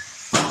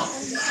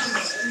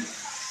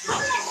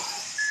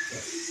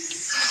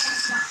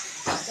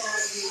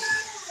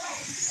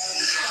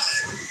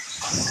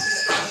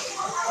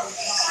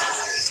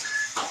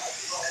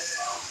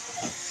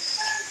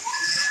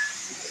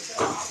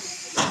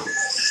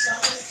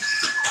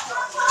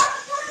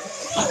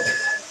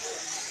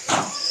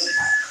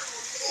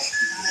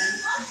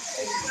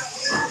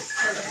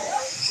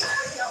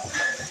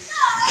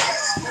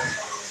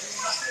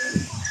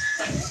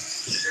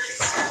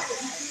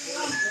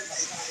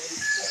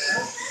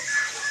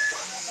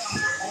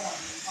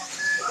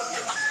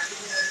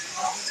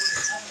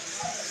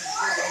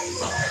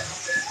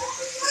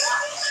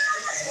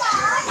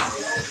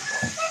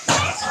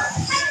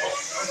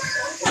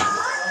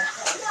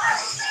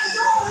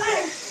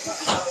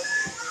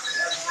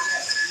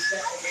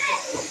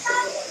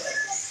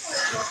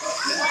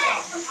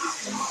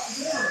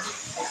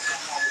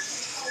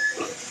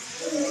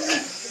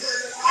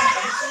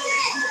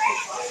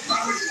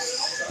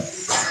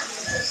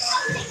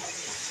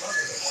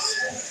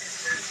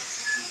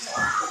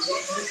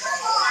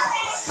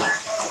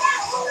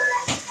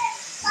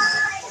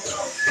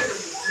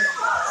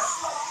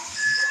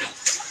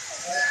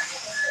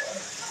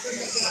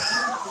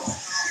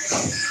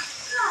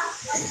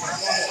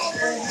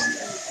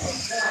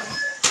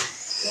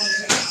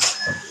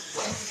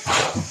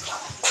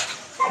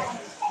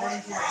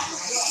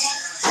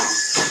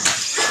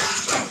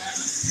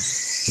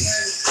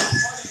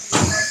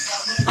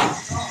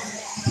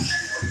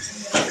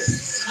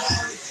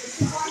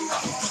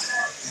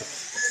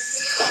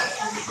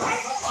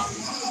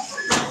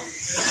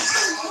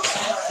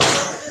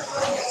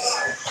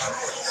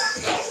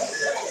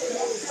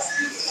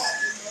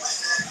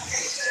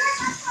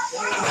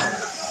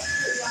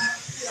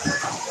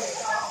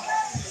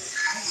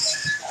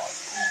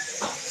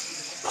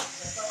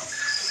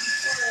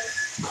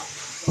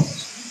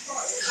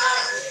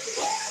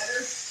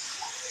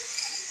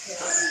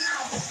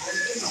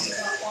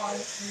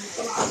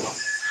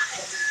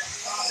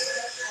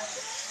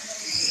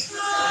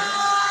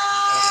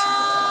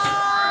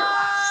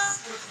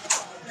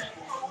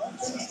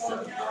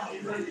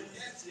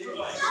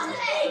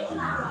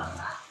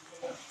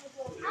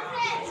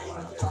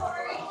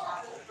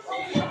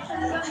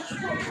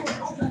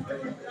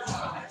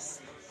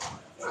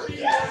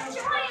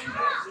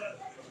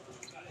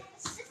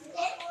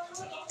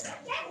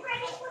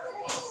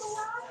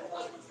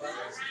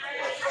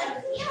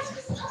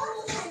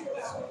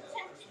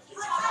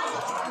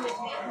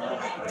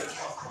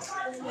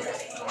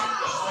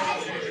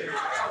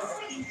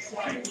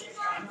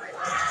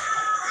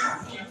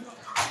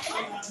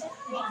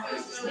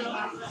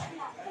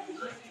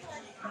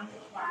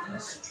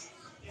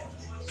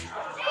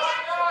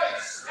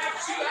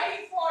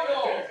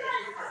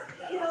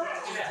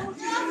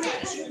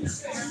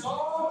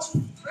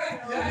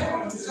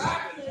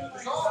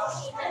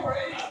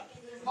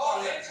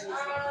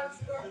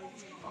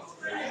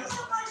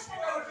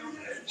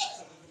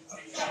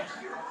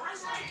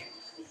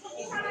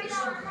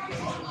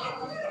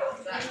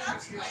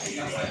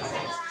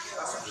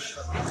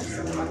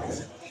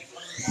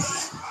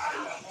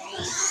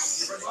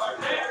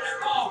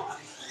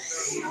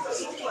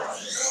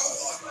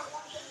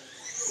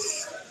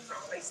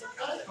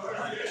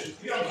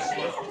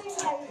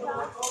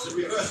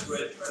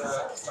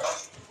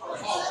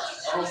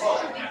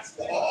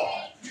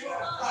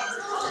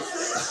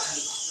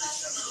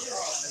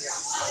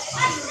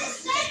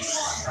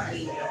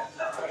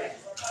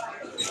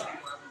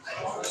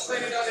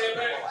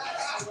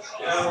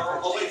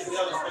 I'll wait for the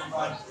others to come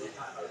back.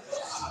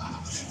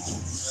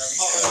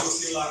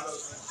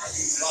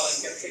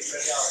 Get kicked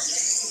ready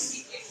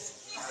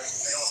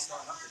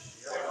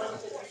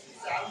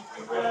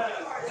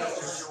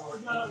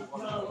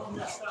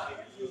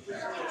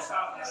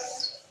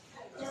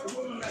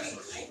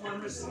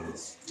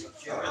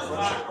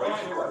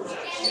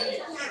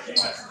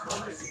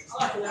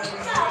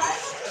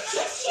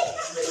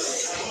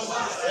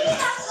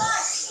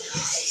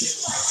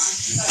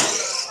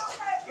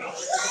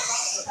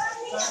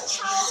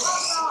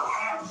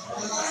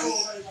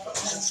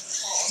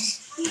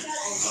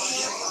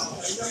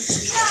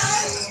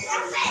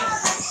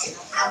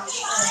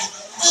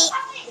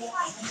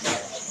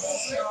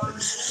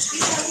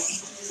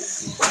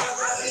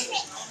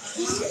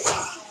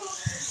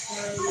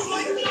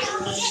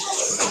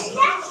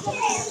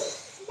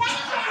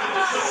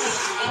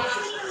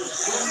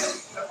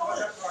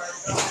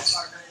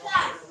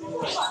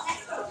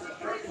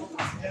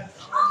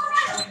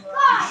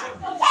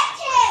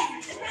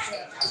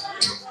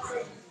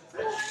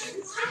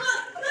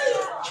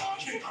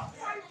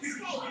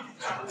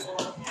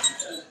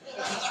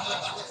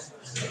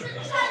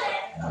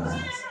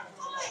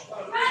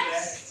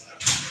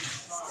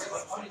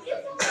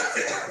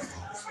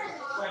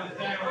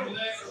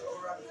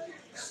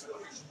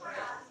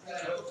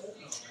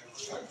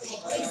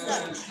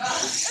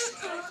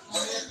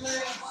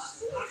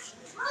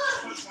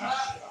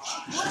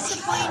What's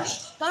the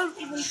point?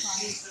 Don't even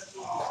try.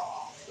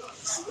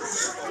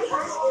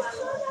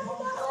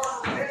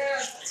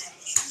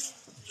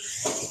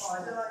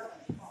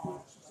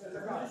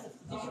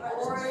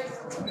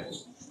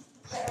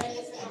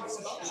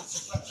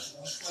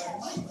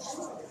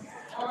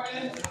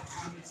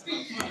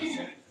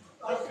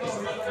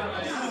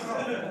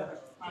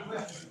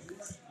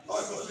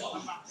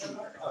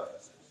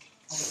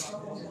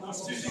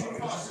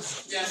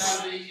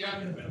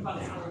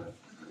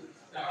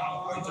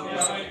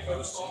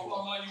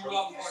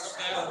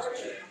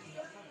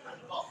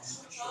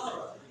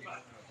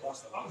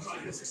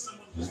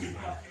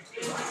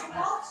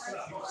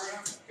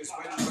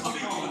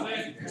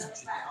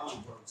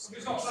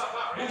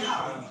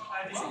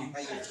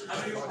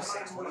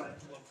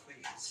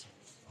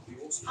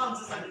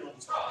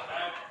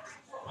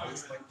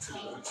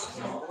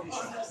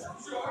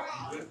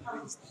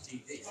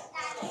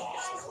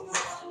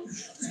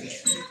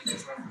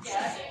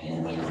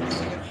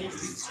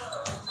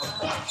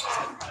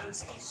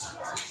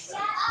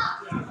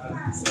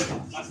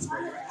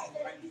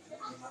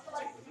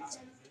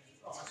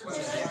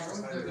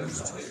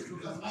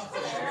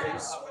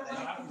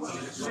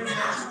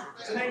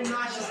 Name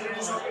nice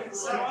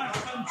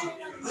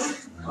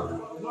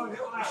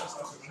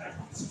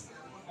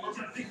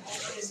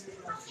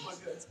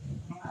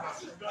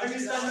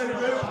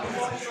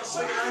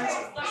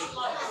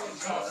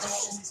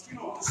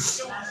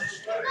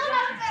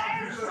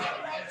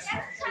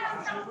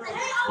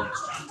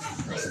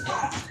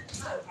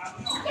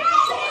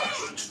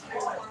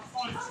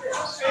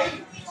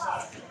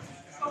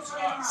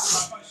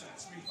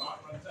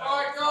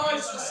Alright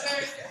guys, just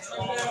get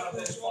over there for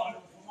this one.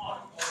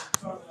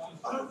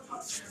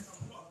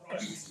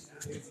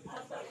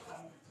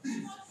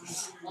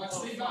 Right,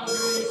 Steve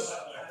Andrews.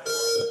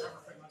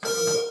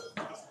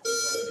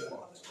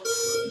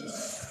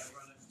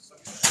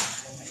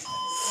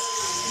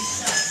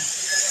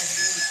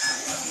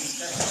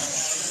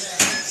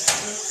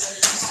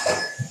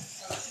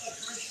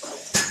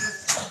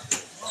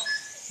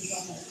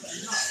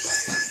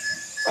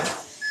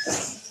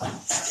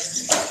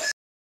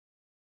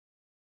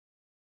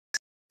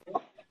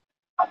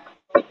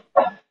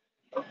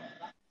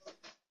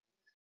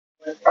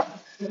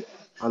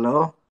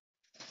 Hello?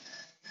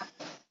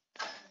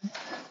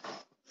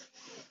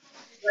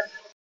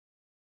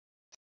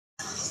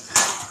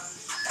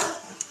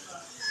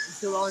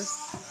 Still on?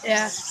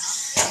 Yeah.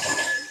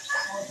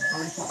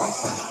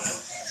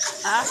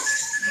 Huh?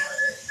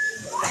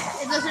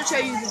 It doesn't show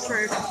you the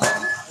truth.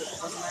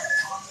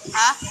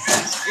 Huh?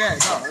 Yeah, it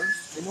does.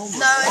 No,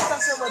 it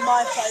doesn't with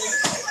my phone.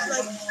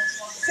 Like,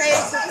 say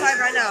it's the time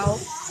right now.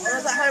 When I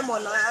was at home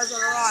one night, I was on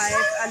a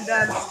live, and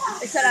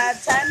they said I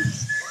had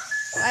 10.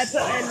 I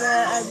put in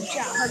the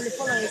chat how many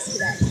followers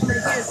today. How many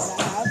viewers did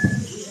I have?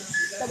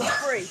 There were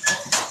 3.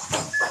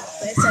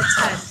 But it said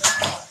 10.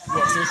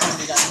 What, so you're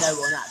telling me that no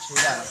one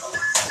actually there?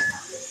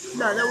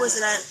 No, there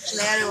wasn't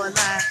actually anyone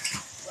there.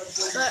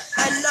 But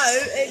I know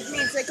it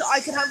means that I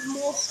could have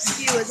more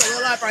viewers on the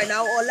live right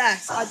now or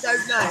less. I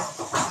don't know.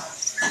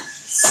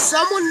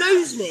 Someone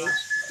knows me.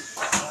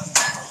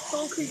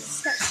 Someone could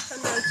text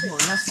and know too.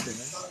 What, Leicester?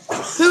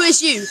 Who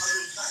is you?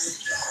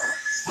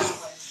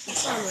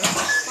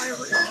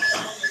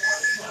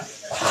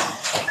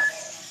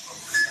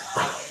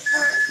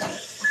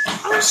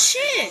 Oh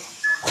shit!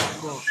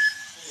 What?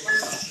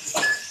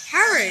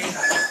 Harry!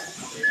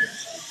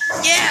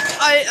 Yeah,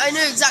 I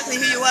knew exactly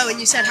who you were when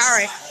you said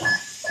Harry.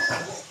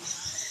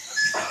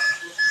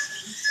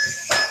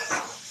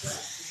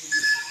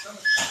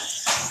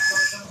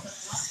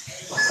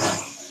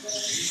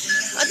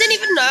 I didn't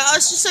even know, I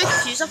was just so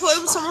confused. I thought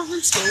it was someone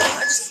from school.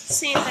 I just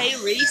seen Hey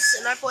Reese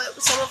and I thought it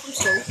was someone from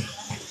school.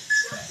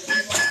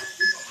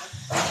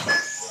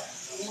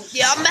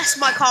 Yeah, I messed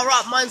my car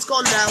up. Mine's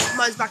gone now.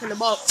 Mine's back in the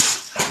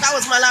box. That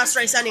was my last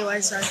race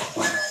anyway, so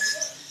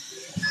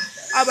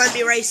I won't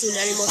be racing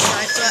anymore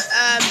tonight. But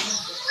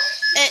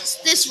it's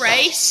this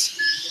race,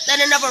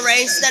 then another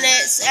race, then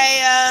it's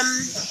a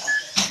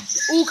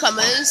all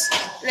comers,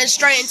 and then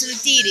straight into the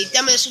DD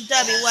demolition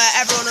derby, where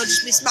everyone will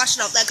just be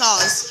smashing up their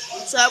cars.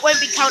 So it won't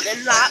be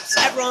counting laps.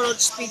 Everyone will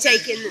just be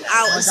taking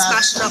out and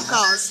smashing up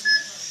cars.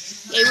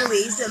 Yeah, he will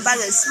be. He's doing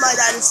bangers. My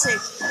dad is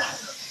sick.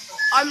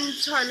 I'm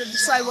trying to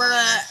decide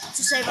whether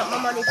to save up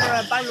my money for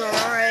a banger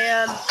or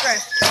a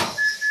drift.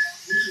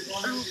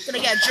 I'm gonna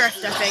get a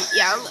drift, I think.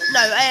 Yeah,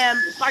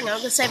 banger. I'm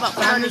gonna save up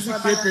money for a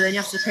banger. But then you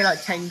have to pay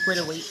like 10 quid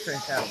a week for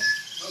it.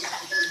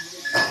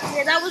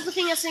 Yeah, that was the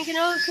thing I was thinking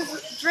of,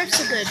 because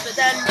drifts are good, but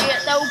then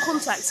they're all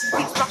contacts. You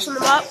keep smashing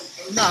them up.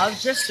 No,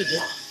 just a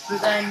bit.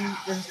 But then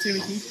there's too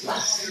many people. No,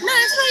 it's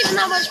not even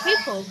that much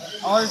people.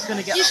 I was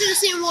gonna get. You should have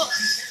seen what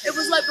it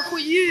was like before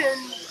you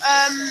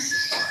and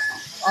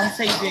I'm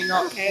saving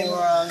up for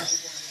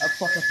a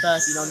proper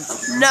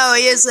 1300. No,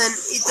 he isn't.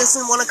 He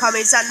doesn't want to come.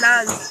 He's at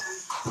Nan.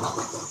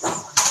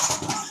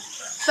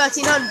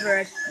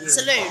 1300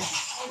 saloon.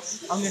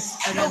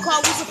 Your car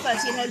was a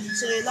 1300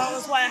 saloon. That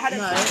was why I had a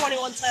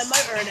 21 turn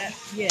motor in it.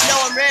 Yeah. No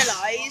one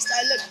realised.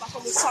 I looked back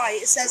on the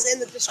site. It says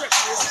in the description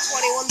it's a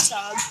 21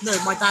 turn. No,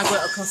 my dad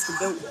got a custom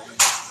built one.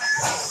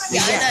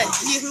 Yeah, I know.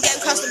 You can get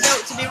them custom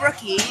built to be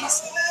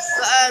rookies,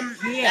 but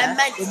they're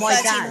meant for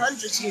 1300.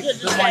 So you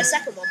couldn't get a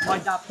second one.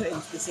 My dad put in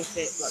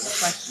specific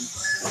questions.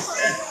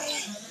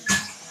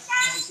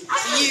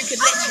 You could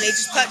literally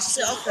just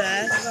purchase it off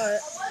there. Right.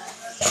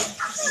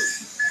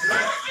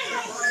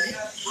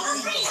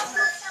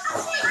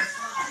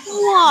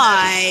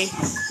 Why?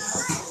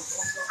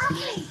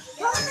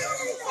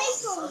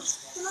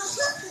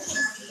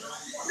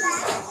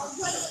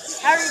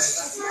 Harry's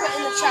put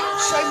in the chat,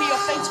 show me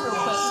your face real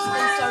quick, it's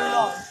been so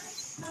long.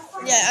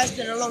 Yeah, it has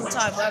been a long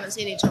time, we haven't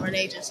seen each other in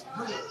ages.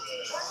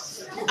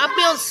 Add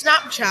me on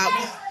Snapchat,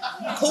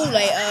 call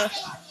later.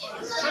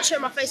 I'll show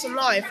my face on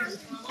live.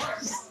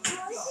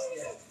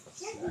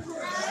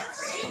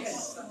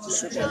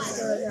 Should have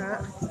done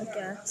that, I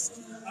guess.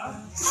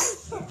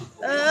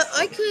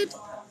 I could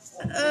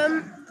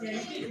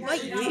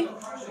invite you.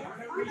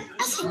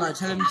 No,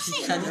 tell him to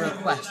send a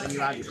request when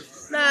you add it.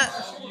 Nah.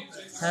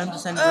 Tell him to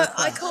send a request.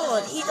 I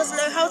can't. He doesn't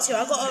know how to.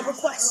 I've got to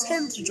request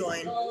him to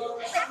join.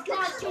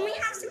 Can we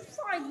have some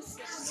fries?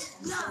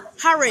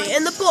 Harry,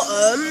 in the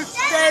bottom,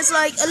 there's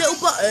like a little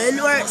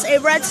button where it's a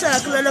red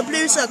circle and a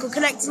blue circle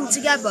connecting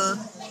together.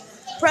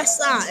 press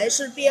that. It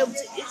should be able to.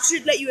 It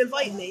should let you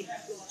invite me.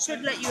 It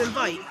should let you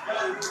invite.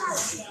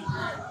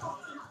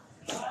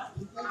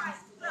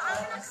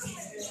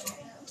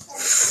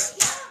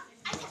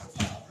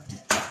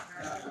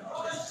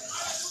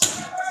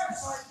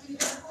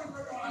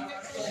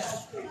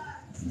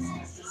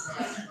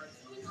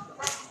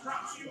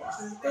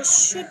 There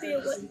should be a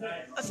way.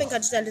 I think I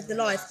just ended the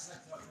live.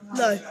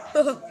 No.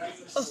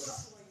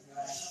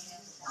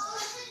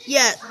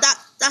 Yeah,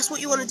 that's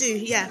what you want to do.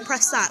 Yeah,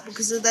 press that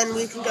because then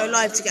we can go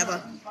live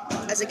together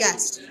as a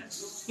guest.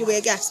 You'll be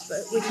a guest, but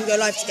we can go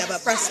live together.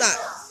 Press that.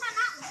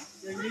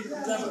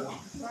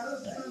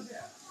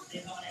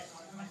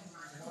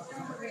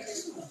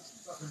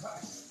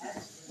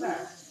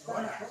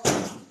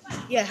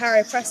 Yeah,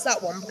 Harry, press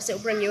that one because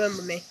it'll bring you in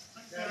with me.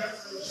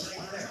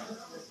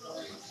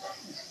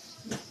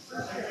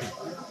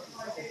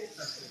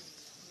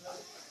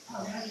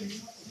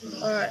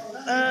 Alright,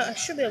 I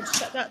should be able to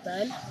check that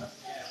then.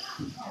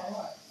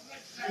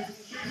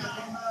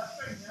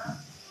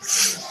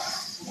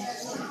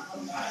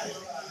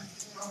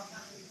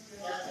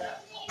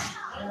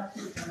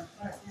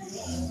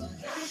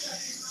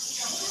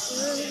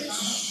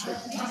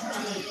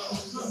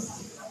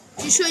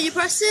 You sure you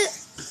pressed it?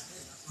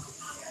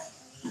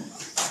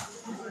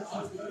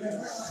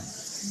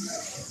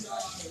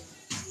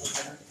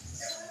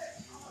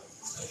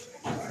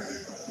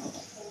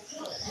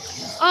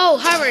 Oh,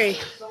 Harry.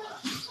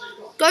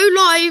 Go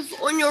live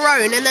on your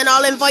own and then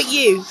I'll invite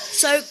you.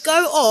 So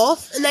go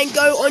off and then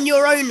go on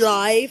your own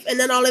live and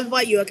then I'll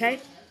invite you, okay?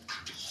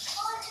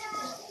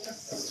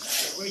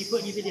 Where are you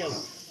putting your video?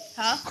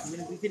 Huh? You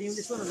going to be videoing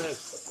this one or no?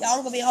 Yeah, I'm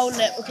gonna be holding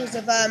it because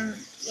of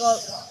well,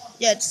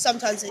 yeah, just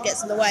sometimes it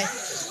gets in the way.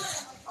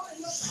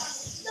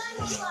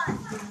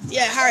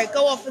 Yeah, Harry,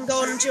 go off and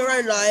go on to your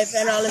own live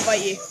and I'll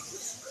invite you.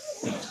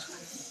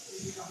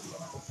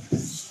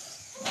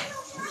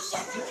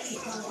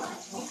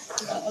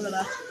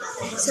 Oliver.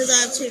 It says I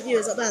have 2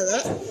 viewers up there,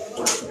 look.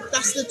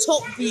 That's the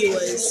top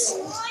viewers.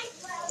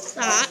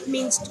 That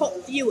means top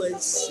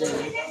viewers.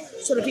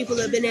 Sort of people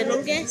that have been here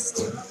longest.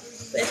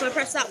 But if I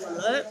press that one,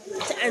 look,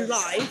 to end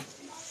live,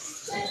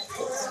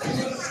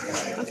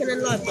 I can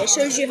end live. But it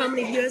shows you how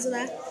many viewers are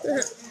there.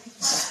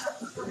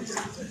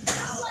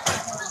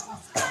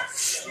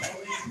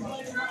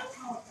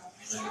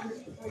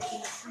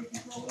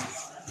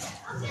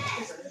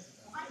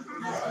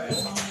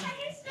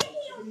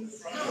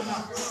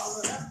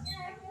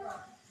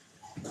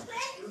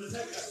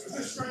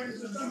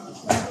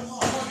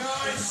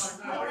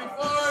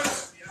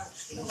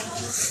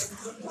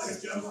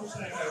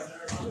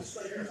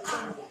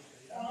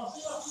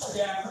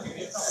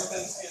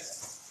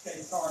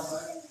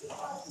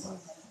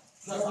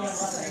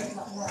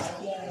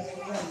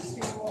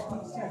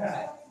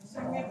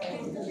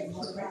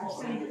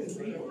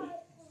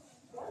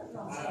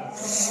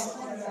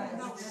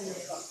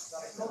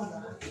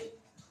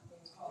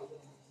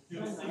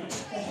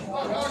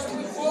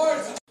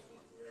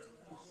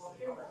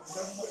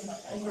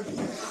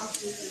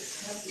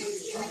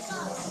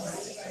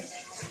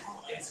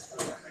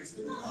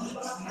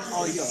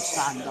 Oh, you got to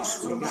stand up.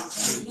 So you got to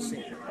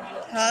sit.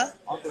 Huh?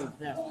 I'll go over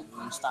there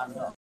and stand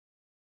up.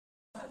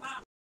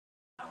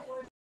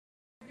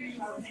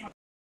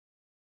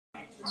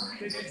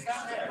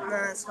 No,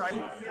 that's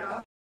fine.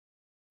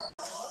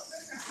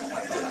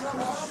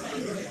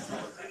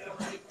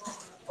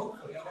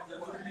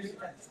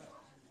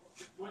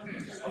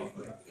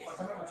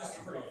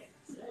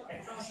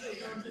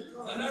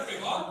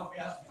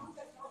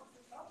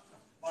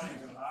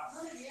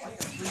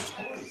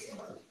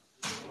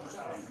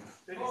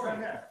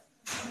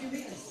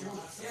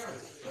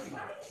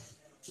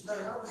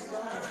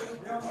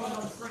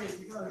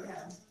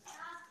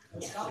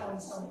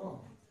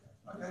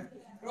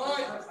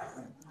 Right.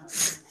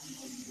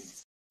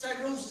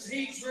 Signals,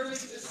 heats, really.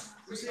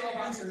 We see our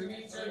answer. We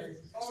need to.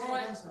 All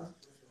right.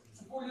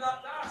 Before you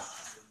lap dash.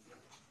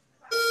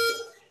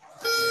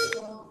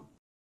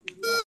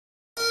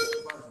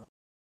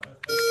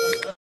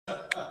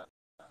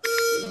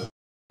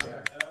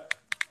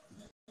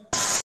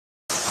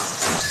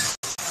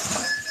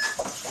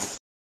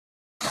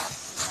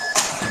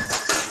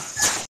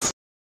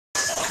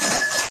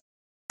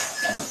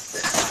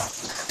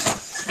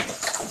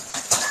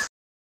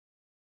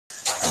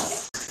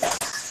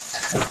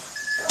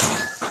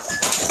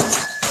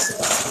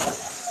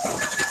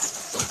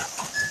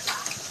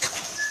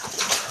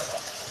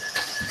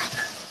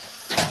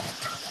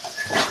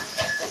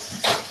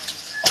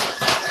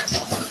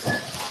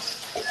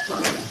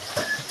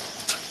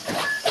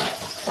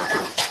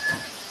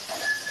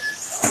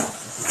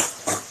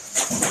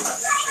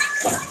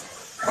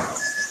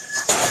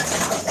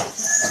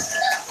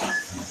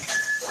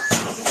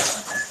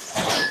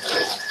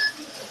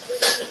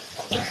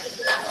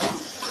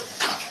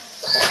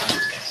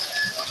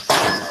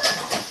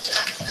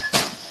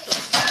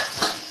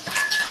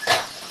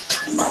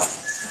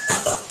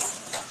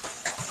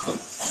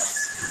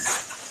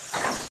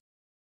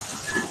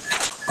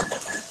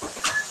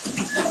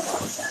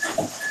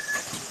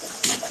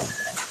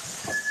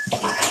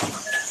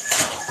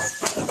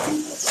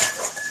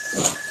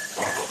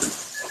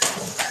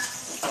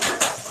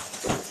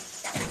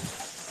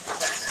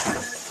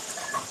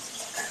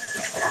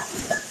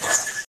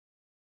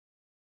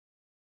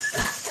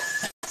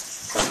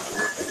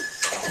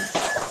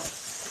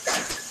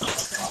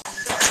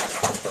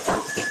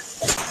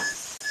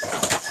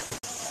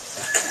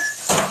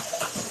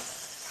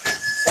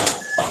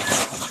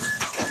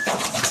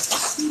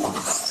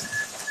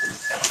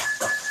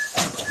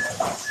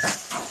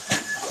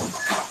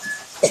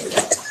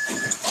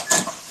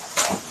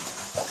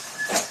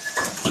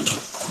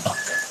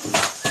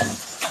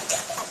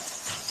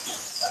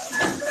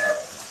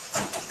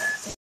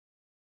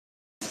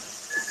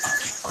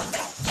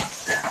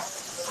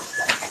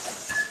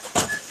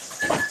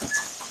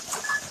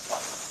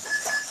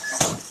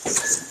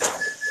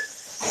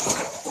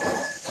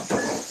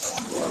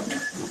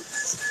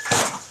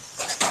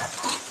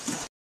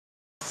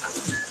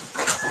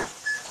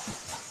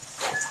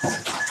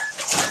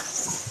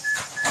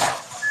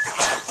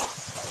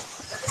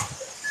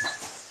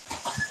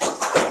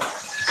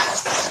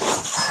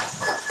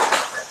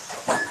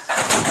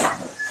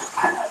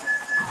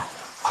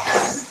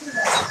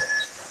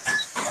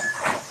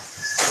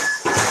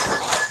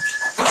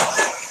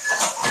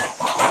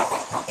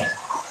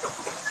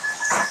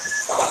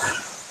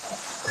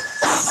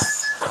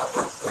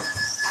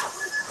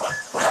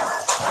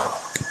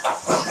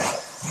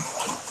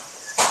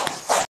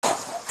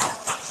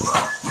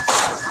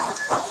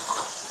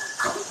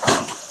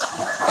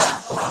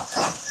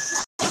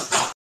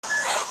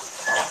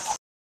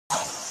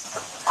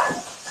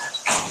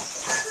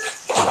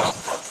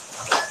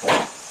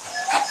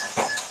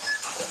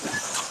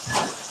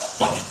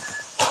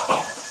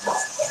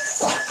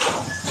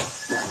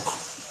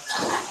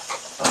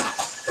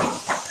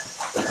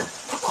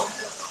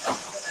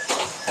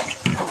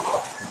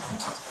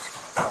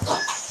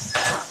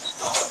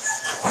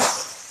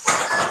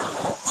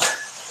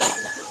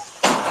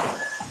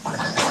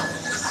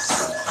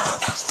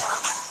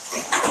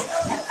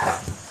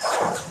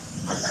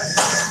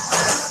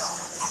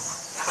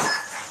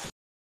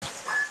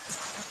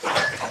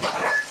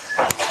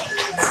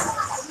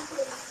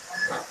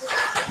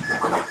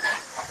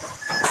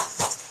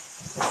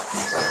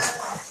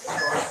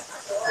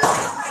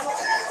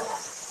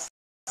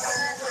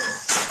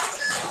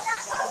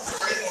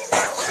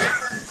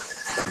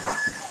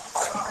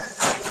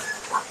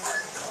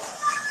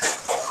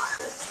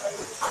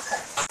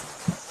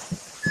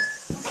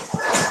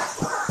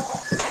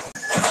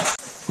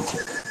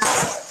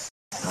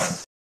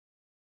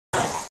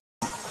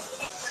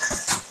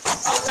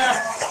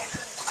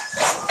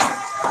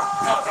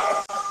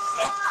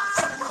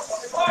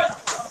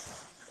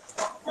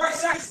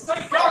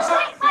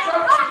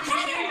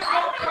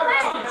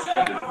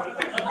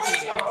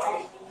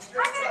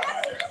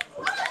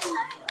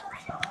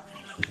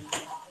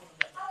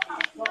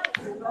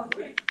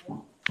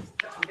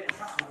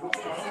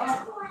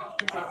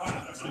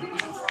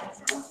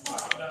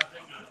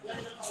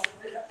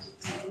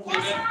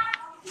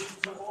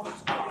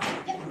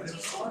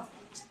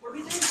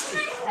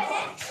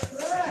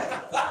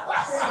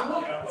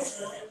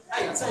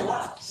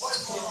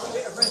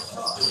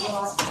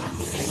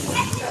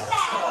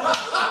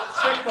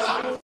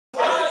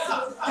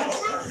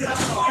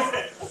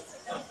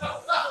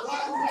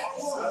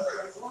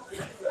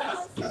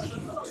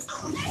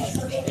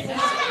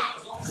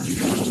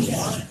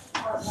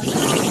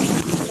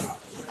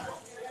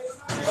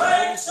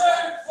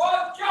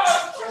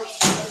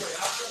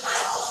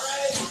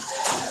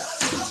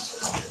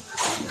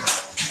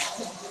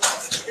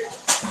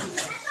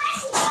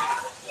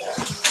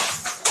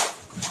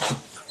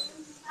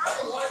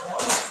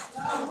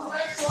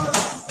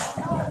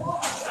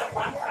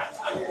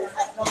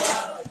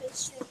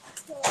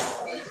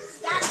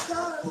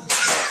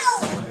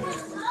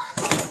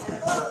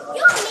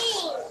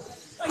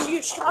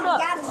 You shut up.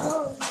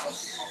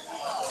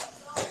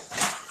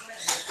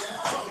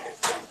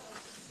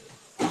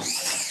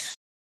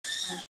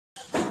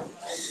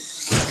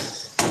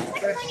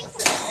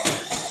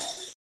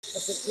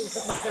 That's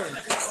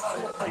it,